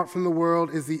also apart from the world,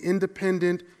 is the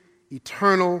independent,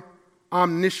 eternal,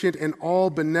 omniscient, and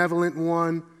all-benevolent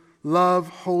one. Love,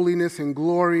 holiness, and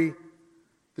glory.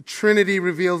 The Trinity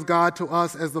reveals God to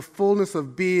us as the fullness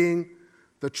of being,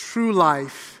 the true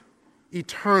life,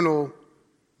 eternal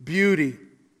beauty.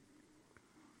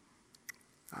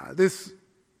 This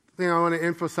thing I want to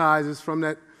emphasize is from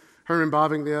that Herman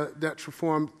Bavinck, the Dutch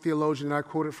Reformed theologian I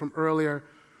quoted from earlier,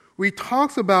 where he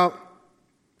talks about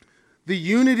the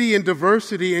unity and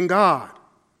diversity in God.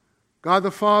 God the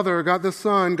Father, God the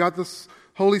Son, God the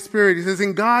Holy Spirit. He says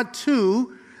in God,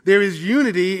 too, there is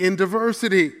unity in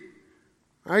diversity.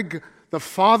 Right? The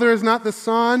Father is not the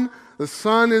Son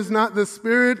is not the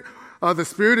Spirit, The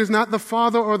Spirit is not the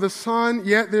Father or the Son,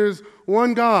 yet there's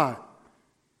one God,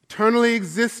 eternally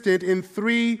existent in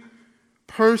three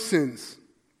persons.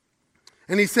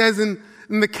 And he says in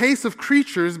the case of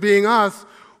creatures, being us,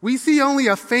 we see only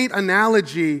a faint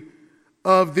analogy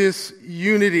of this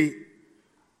unity.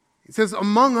 He says,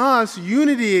 among us,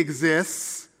 unity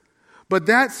exists, but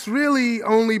that's really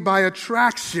only by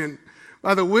attraction,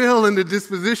 by the will and the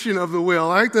disposition of the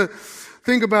will. I like to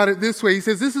think about it this way. He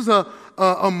says this is a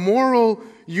moral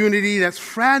unity that's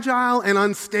fragile and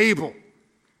unstable.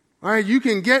 All right, you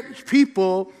can get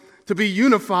people to be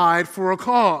unified for a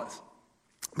cause,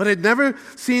 but it never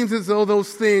seems as though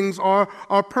those things are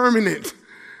permanent.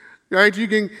 Right? You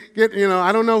can get,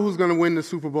 I don't know who's going to win the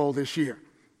Super Bowl this year.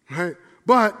 Right?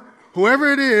 But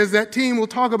whoever it is, that team will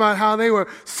talk about how they were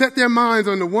set their minds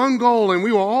on the one goal, and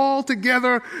we were all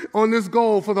together on this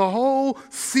goal for the whole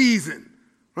season.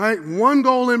 Right? One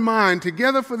goal in mind,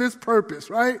 together for this purpose,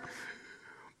 right?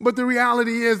 But the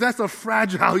reality is that's a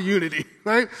fragile unity,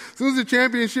 right? As soon as the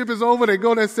championship is over, they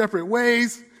go their separate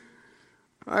ways,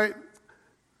 right?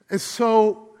 And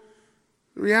so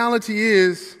the reality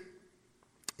is,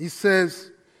 he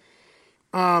says,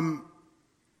 in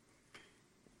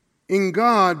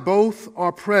God, both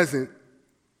are present,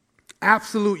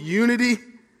 absolute unity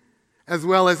as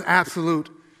well as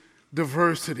absolute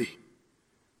diversity.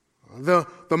 The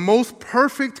most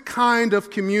perfect kind of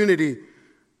community,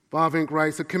 Bavinck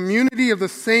writes, a community of the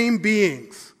same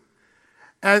beings.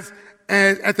 And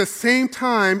at the same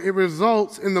time, it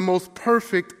results in the most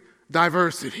perfect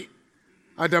diversity,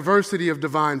 a diversity of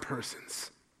divine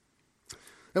persons.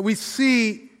 That we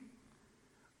see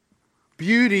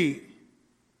beauty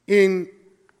in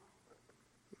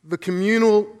the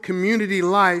community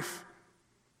life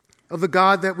of the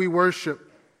God that we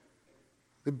worship,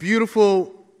 the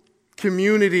beautiful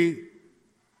community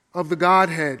of the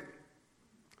Godhead.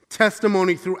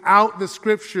 Testimony throughout the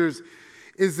Scriptures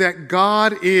is that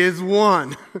God is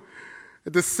one.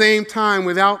 At the same time,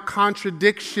 without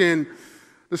contradiction,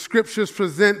 the Scriptures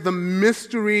present the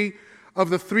mystery of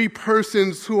the three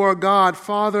persons who are God,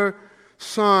 Father,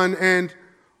 Son, and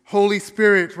Holy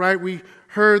Spirit, right? We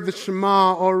heard the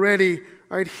Shema already,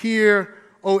 right? Hear,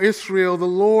 O Israel, the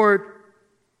Lord,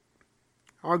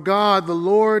 our God, the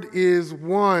Lord is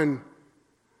one.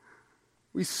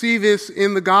 We see this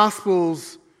in the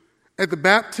Gospels at the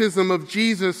baptism of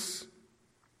Jesus.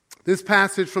 This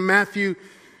passage from Matthew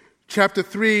chapter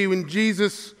 3, when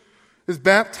Jesus is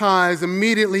baptized,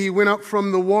 immediately he went up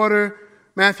from the water.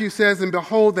 Matthew says, and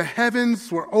behold, the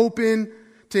heavens were open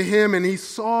to him, and he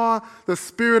saw the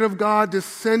Spirit of God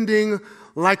descending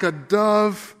like a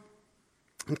dove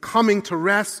and coming to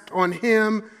rest on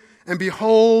him. And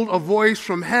behold, a voice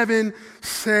from heaven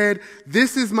said,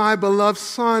 this is my beloved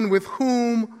Son, with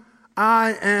whom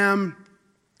I am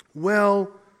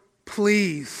well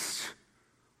pleased.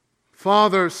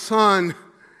 Father, Son,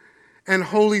 and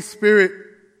Holy Spirit.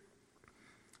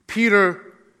 Peter,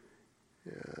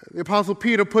 the Apostle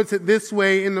Peter puts it this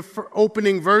way in the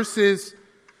opening verses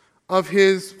of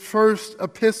his first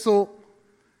epistle.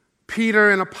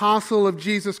 Peter, an apostle of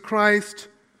Jesus Christ,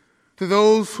 to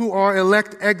those who are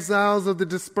elect exiles of the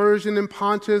dispersion in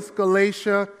Pontus,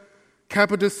 Galatia,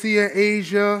 Cappadocia,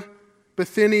 Asia,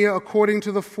 Bithynia, according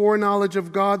to the foreknowledge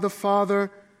of God the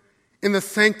Father, in the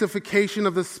sanctification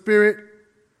of the Spirit,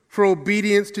 for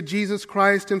obedience to Jesus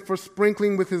Christ and for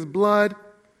sprinkling with his blood,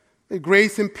 may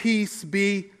grace and peace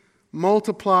be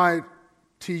multiplied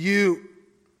to you.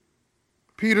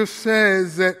 Peter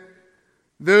says that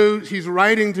those he's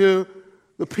writing to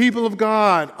the people of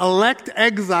God, elect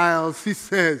exiles, he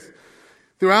says,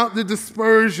 throughout the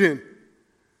dispersion.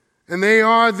 And they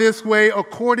are this way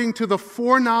according to the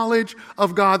foreknowledge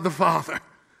of God the Father.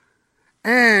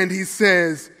 And he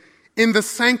says, in the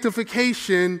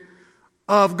sanctification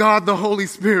of God the Holy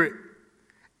Spirit.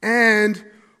 And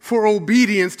for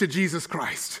obedience to Jesus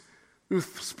Christ. Through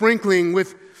sprinkling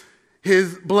with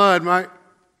his blood, right?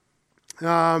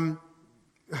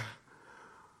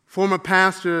 Former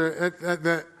pastor at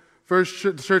the first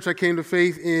church I came to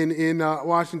faith in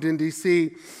Washington,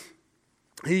 D.C.,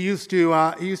 he used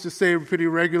to say pretty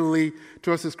regularly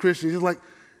to us as Christians, he's like,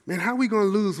 man, how are we going to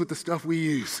lose with the stuff we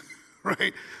use,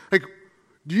 right? Like,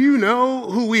 do you know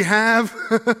who we have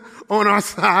on our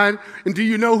side? And do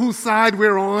you know whose side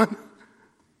we're on?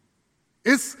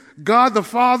 It's God the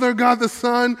Father, God the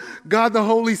Son, God the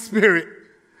Holy Spirit.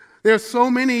 There are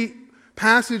so many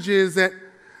passages that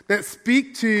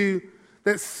speak to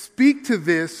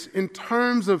this in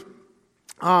terms of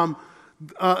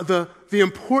the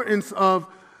importance of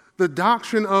the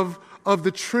doctrine of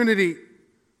the Trinity.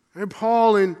 And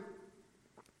Paul in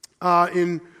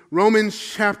Romans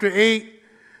chapter 8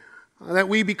 that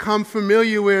we become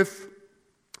familiar with,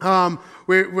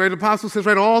 where the apostle says,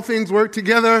 right, all things work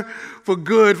together for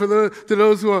good to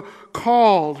those who are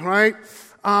called, right?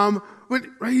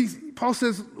 Paul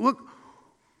says, look,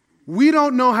 we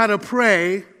don't know how to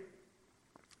pray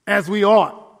as we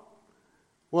ought.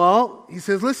 Well, he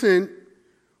says, listen,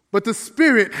 but the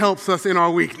Spirit helps us in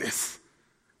our weakness.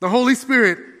 The Holy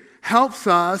Spirit helps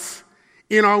us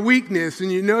in our weakness. And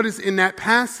you notice in that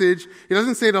passage, it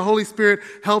doesn't say the Holy Spirit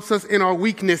helps us in our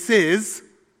weaknesses.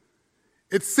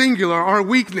 It's singular, our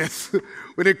weakness.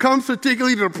 When it comes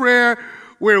particularly to prayer,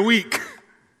 we're weak.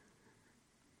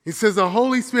 He says the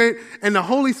Holy Spirit, and the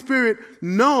Holy Spirit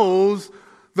knows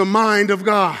the mind of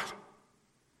God.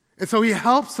 And so he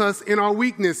helps us in our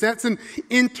weakness. That's an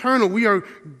internal. We are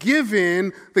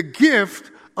given the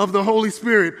gift of the Holy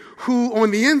Spirit, who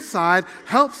on the inside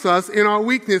helps us in our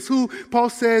weakness, who Paul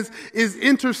says is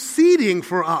interceding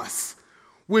for us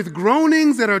with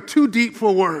groanings that are too deep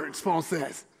for words, Paul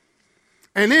says.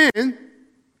 And then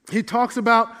he talks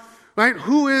about, right,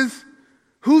 who's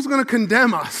going to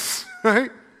condemn us, right?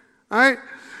 All right?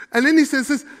 And then he says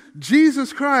this,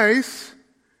 Jesus Christ,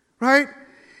 right,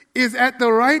 is at the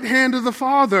right hand of the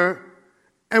Father.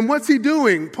 And what's he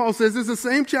doing? Paul says, it's the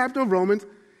same chapter of Romans,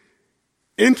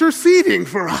 interceding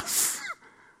for us.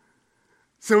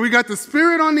 So we got the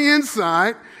Spirit on the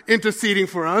inside interceding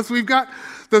for us. We've got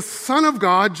the Son of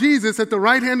God, Jesus, at the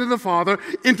right hand of the Father,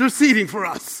 interceding for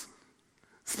us.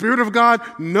 Spirit of God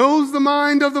knows the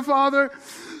mind of the Father.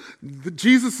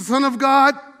 Jesus, the Son of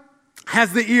God,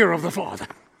 has the ear of the Father.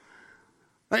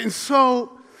 And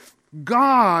so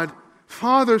God,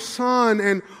 Father, Son,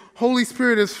 and Holy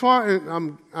Spirit, as far,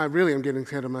 and I really am getting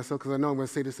ahead of myself because I know I'm going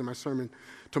to say this in my sermon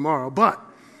tomorrow, but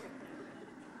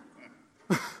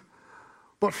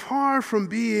far from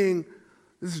being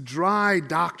this dry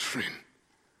doctrine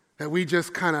that we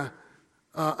just kind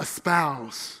of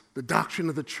espouse, the doctrine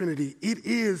of the Trinity, it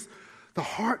is the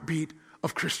heartbeat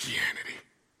of Christianity.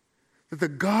 That the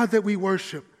God that we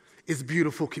worship is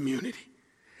beautiful community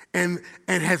and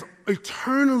has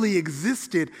eternally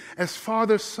existed as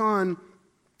Father, Son,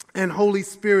 and Holy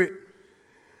Spirit.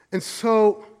 And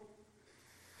so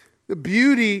the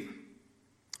beauty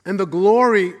and the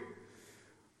glory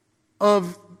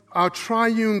of our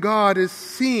triune God is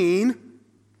seen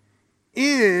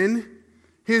in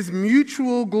his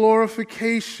mutual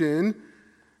glorification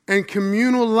and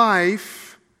communal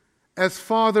life as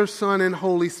Father, Son, and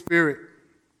Holy Spirit.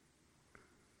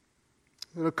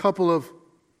 And a couple of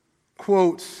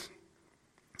quotes.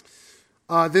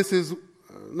 This is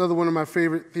another one of my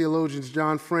favorite theologians,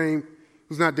 John Frame,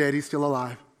 who's not dead, he's still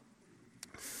alive.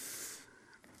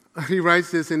 He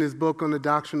writes this in his book on the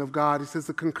doctrine of God. He says,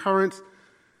 the concurrence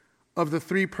of the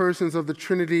three persons of the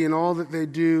Trinity in all that they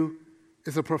do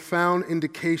is a profound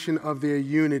indication of their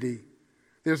unity.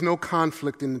 There's no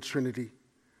conflict in the Trinity.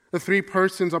 The three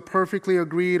persons are perfectly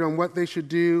agreed on what they should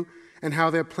do and how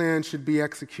their plans should be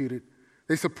executed.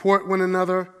 They support one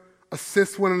another,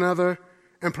 assist one another,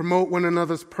 and promote one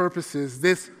another's purposes.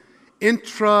 This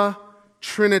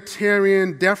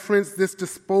intra-Trinitarian deference, this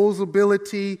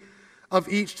disposability of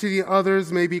each to the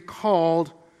others may be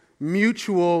called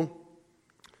mutual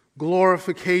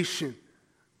glorification.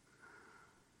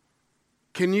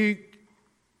 Can you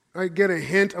get a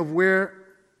hint of where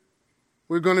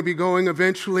we're going to be going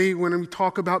eventually when we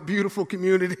talk about beautiful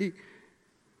community?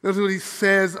 That's what he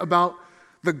says about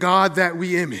the God that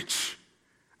we image.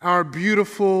 Our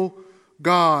beautiful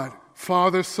God,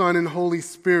 Father, Son, and Holy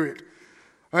Spirit.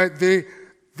 Right?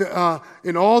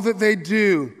 In all that they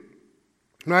do,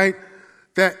 right,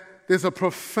 that there's a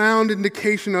profound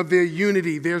indication of their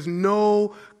unity. There's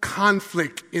no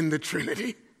conflict in the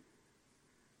Trinity.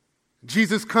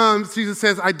 Jesus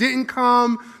says, I didn't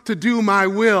come to do my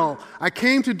will. I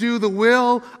came to do the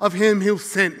will of him who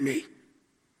sent me.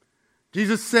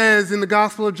 Jesus says in the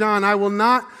Gospel of John, I will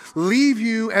not leave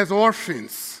you as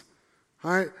orphans,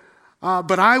 right?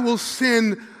 But I will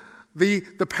send the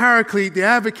Paraclete, the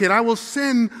Advocate. I will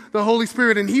send the Holy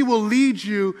Spirit, and he will lead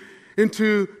you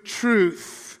into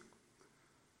truth.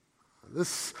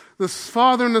 The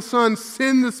Father and the Son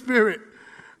send the Spirit.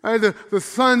 Right? The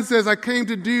Son says, I came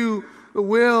to do the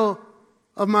will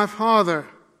of my Father.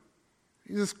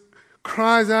 He just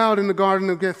cries out in the Garden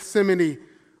of Gethsemane,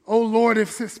 oh Lord,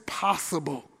 if it's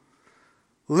possible,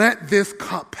 let this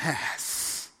cup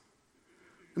pass.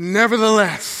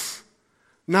 Nevertheless,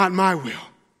 not my will,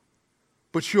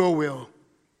 but your will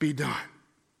be done.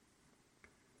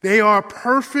 They are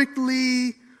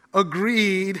perfectly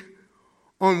agreed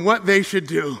on what they should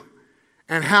do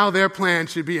and how their plan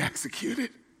should be executed.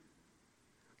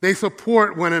 They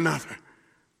support one another.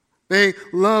 They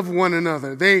love one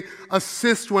another. They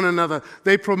assist one another.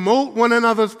 They promote one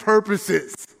another's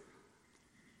purposes.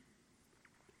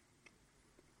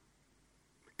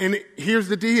 And here's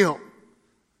the deal.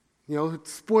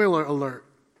 Spoiler alert.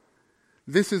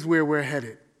 This is where we're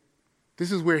headed.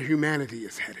 This is where humanity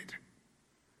is headed.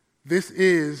 This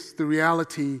is the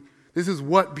reality. This is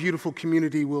what beautiful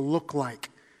community will look like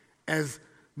as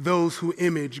those who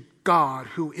image God,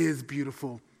 who is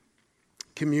beautiful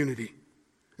community.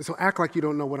 And so act like you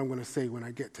don't know what I'm going to say when I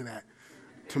get to that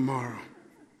tomorrow.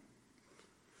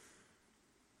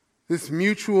 This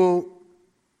mutual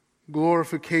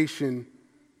glorification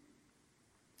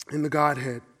in the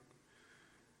Godhead.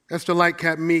 Esther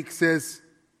Lightcap Meek says,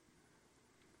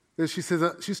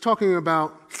 she's talking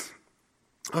about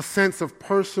a sense of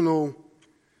personal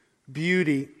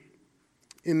beauty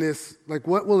in this, like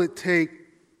what will it take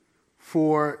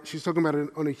she's talking about it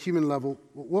on a human level,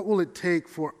 what will it take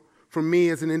for me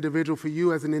as an individual, for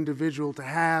you as an individual to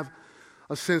have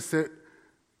a sense that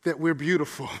we're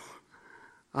beautiful,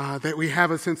 that we have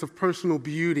a sense of personal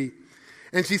beauty.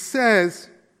 And she says,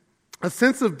 a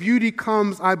sense of beauty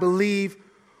comes, I believe,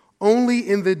 only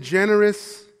in the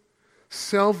generous,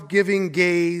 self-giving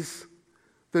gaze,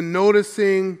 the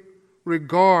noticing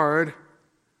regard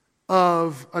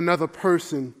of another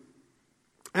person.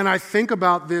 And I think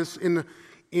about this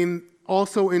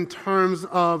also in terms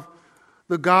of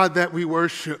the God that we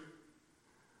worship.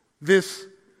 This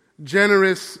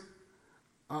generous,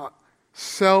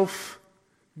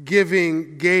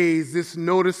 self-giving gaze, this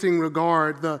noticing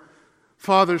regard, the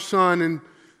Father, Son, and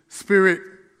Spirit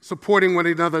supporting one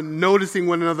another, noticing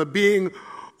one another, being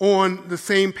on the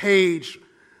same page,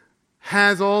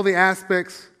 has all the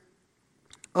aspects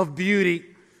of beauty.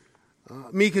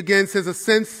 Meek again says,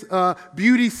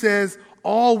 beauty says,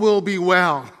 all will be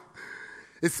well.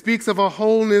 It speaks of a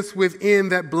wholeness within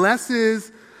that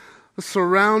blesses the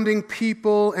surrounding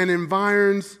people and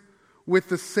environs with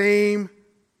the same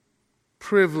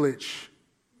privilege.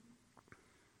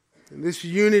 And this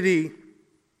unity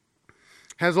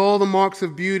has all the marks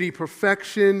of beauty,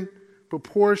 perfection,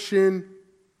 proportion,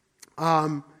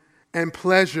 and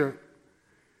pleasure.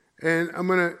 And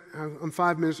I'm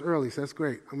 5 minutes early, so that's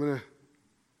great. I'm going to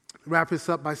wrap this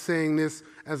up by saying this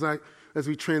as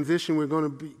we transition. We're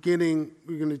going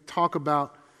to talk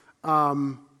about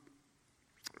the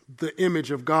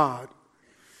image of God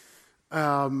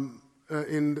in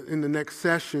the next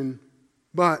session.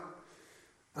 But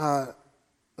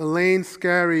Elaine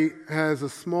Scarry has a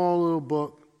small little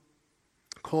book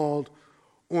called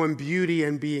On Beauty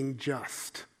and Being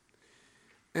Just.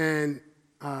 And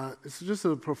it's just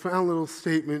a profound little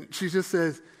statement. She just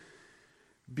says,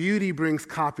 beauty brings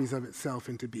copies of itself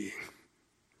into being.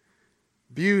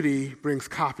 Beauty brings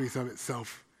copies of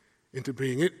itself into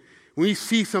being. When we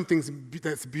see something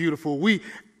that's beautiful, we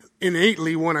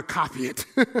innately want to copy it.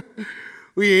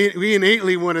 we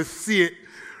innately want to see it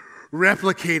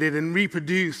replicated and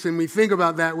reproduced. And we think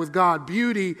about that with God.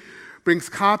 Beauty brings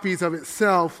copies of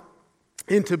itself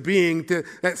into being.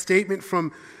 That statement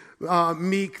from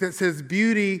Meek that says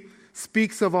beauty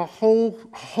speaks of a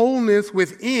wholeness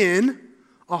within,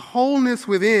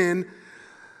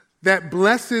 that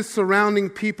blesses surrounding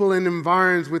people and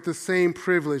environs with the same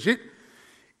privilege.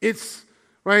 It's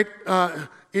right.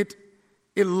 It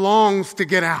longs to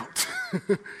get out.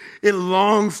 It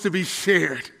longs to be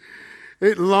shared.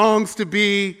 It longs to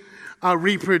be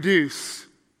reproduced.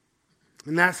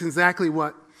 And that's exactly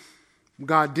what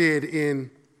God did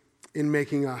in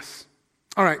making us.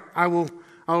 All right, I will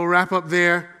wrap up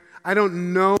there. I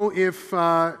don't know if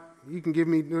you can give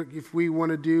me, if we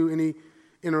want to do any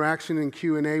interaction and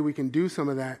Q&A, we can do some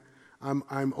of that.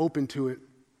 I'm open to it.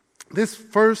 This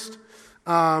first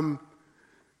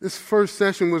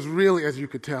session was really, as you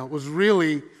could tell, was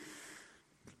really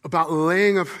about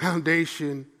laying a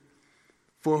foundation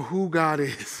for who God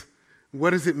is.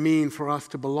 What does it mean for us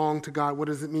to belong to God? What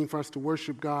does it mean for us to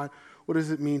worship God? What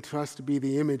does it mean for us to be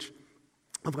the image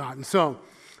of God? And so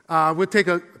we'll take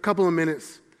a couple of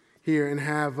minutes here and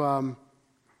have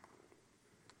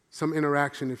some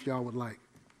interaction if y'all would like.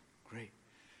 Great.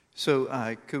 So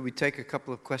could we take a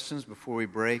couple of questions before we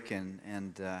break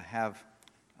and have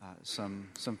some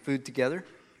food together?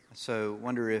 So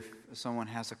wonder if someone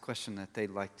has a question that they'd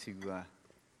like to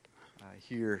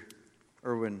hear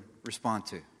Erwin respond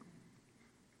to.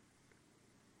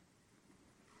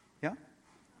 Yeah? It's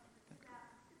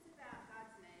about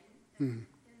God's name. Mm-hmm. In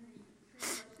the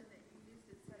translation that you used,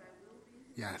 it said, I will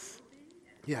be. Yes. Will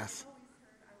be. Yes. I always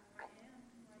heard, I am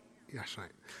who I am. Yes,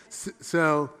 right.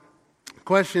 So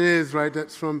question is, right,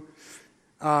 that's from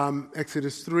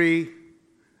Exodus 3.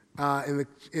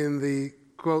 In the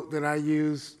quote that I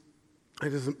use,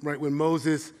 It is right when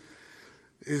Moses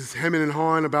is hemming and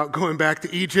hawing about going back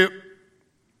to Egypt.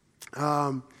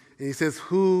 And he says,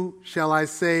 "Who shall I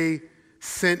say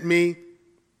sent me?"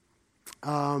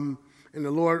 And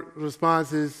the Lord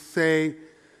responds is, "Say,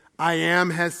 I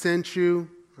am has sent you."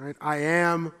 Right? I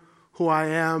am who I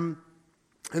am.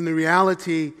 And the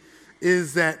reality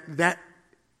is that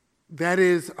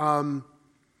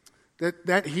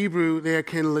Hebrew there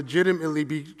can legitimately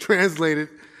be translated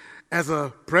as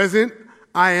a present,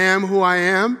 I am who I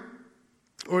am,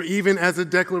 or even as a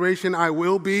declaration, I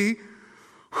will be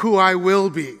who I will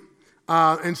be.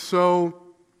 And so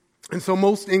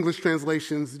most English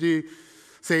translations do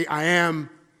say, I am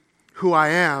who I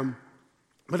am,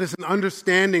 but it's an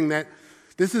understanding that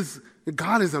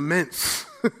God is immense,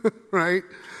 right?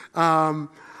 And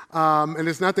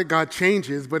it's not that God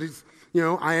changes, but it's,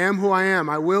 I am who I am.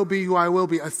 I will be who I will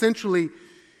be. Essentially,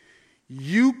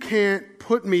 you can't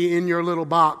put me in your little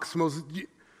box.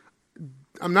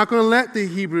 I'm not going to let the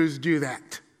Hebrews do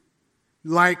that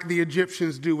like the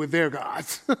Egyptians do with their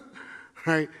gods,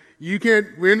 right? You can't,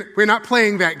 we're not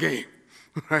playing that game,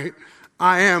 right?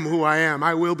 I am who I am.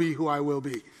 I will be who I will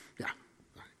be. Yeah.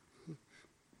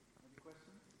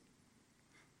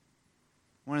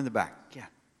 One in the back. Yeah.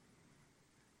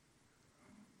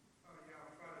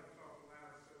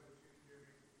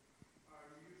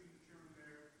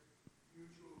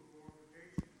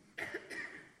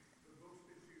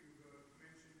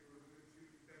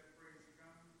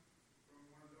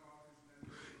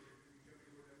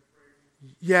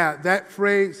 Yeah, that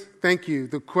phrase, thank you,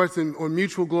 the question on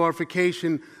mutual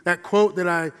glorification, that quote that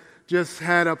I just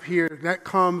had up here, that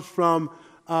comes from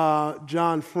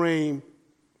John Frame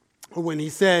when he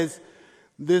says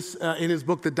this in his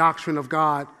book, The Doctrine of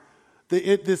God,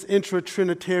 this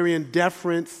intra-Trinitarian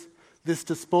deference, this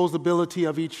disposability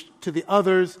of each to the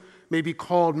others may be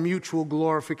called mutual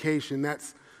glorification.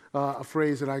 That's a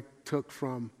phrase that I took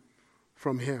from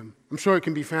him. I'm sure it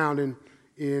can be found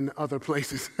in other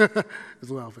places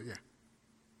as well, but yeah.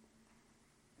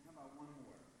 How about one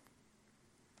more?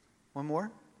 One more?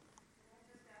 Can I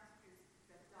just ask you,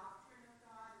 the doctrine of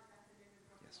God, is that the name of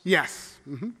the book? Yes.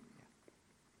 Mm-hmm.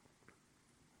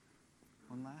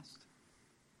 One last?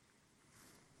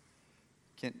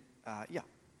 Yeah. I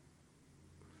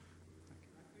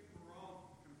think we're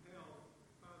all compelled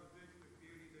by the vision of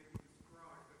beauty that you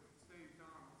described, but at the same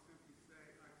time, I'll simply say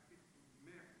I think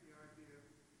you meant the idea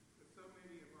that so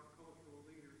many of our cultural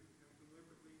leaders have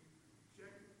deliberately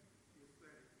rejected the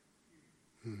aesthetic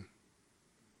beauty.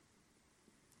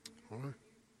 All right.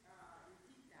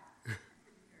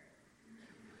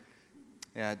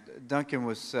 Yeah, Duncan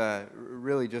was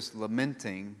really just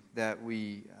lamenting that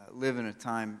we live in a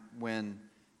time when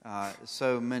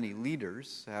so many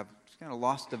leaders have kind of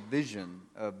lost a vision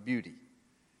of beauty.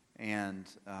 And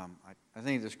I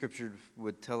think the scripture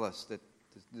would tell us that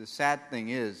the sad thing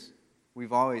is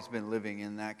we've always been living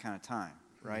in that kind of time,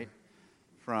 right?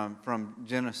 From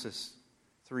Genesis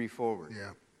 3 forward.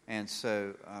 Yeah. And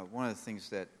so one of the things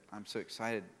that I'm so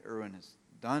excited Erwin has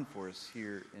done for us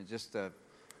here in just a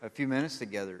few minutes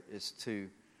together is to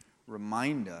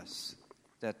remind us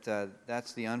that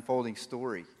that's the unfolding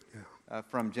story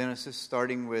from Genesis,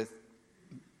 starting with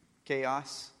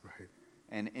chaos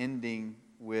and ending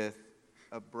with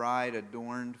a bride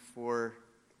adorned for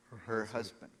her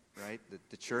husband, right?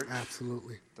 The church.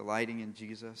 Absolutely. Delighting in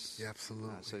Jesus. Yeah,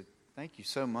 absolutely. So thank you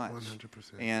so much.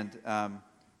 100%. And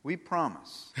we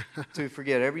promise to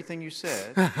forget everything you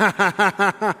said so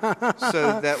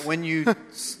that when you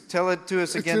tell it to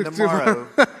us again tomorrow,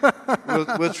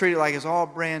 we'll treat it like it's all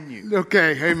brand new.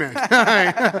 Okay, amen. All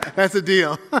right. That's a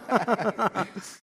deal.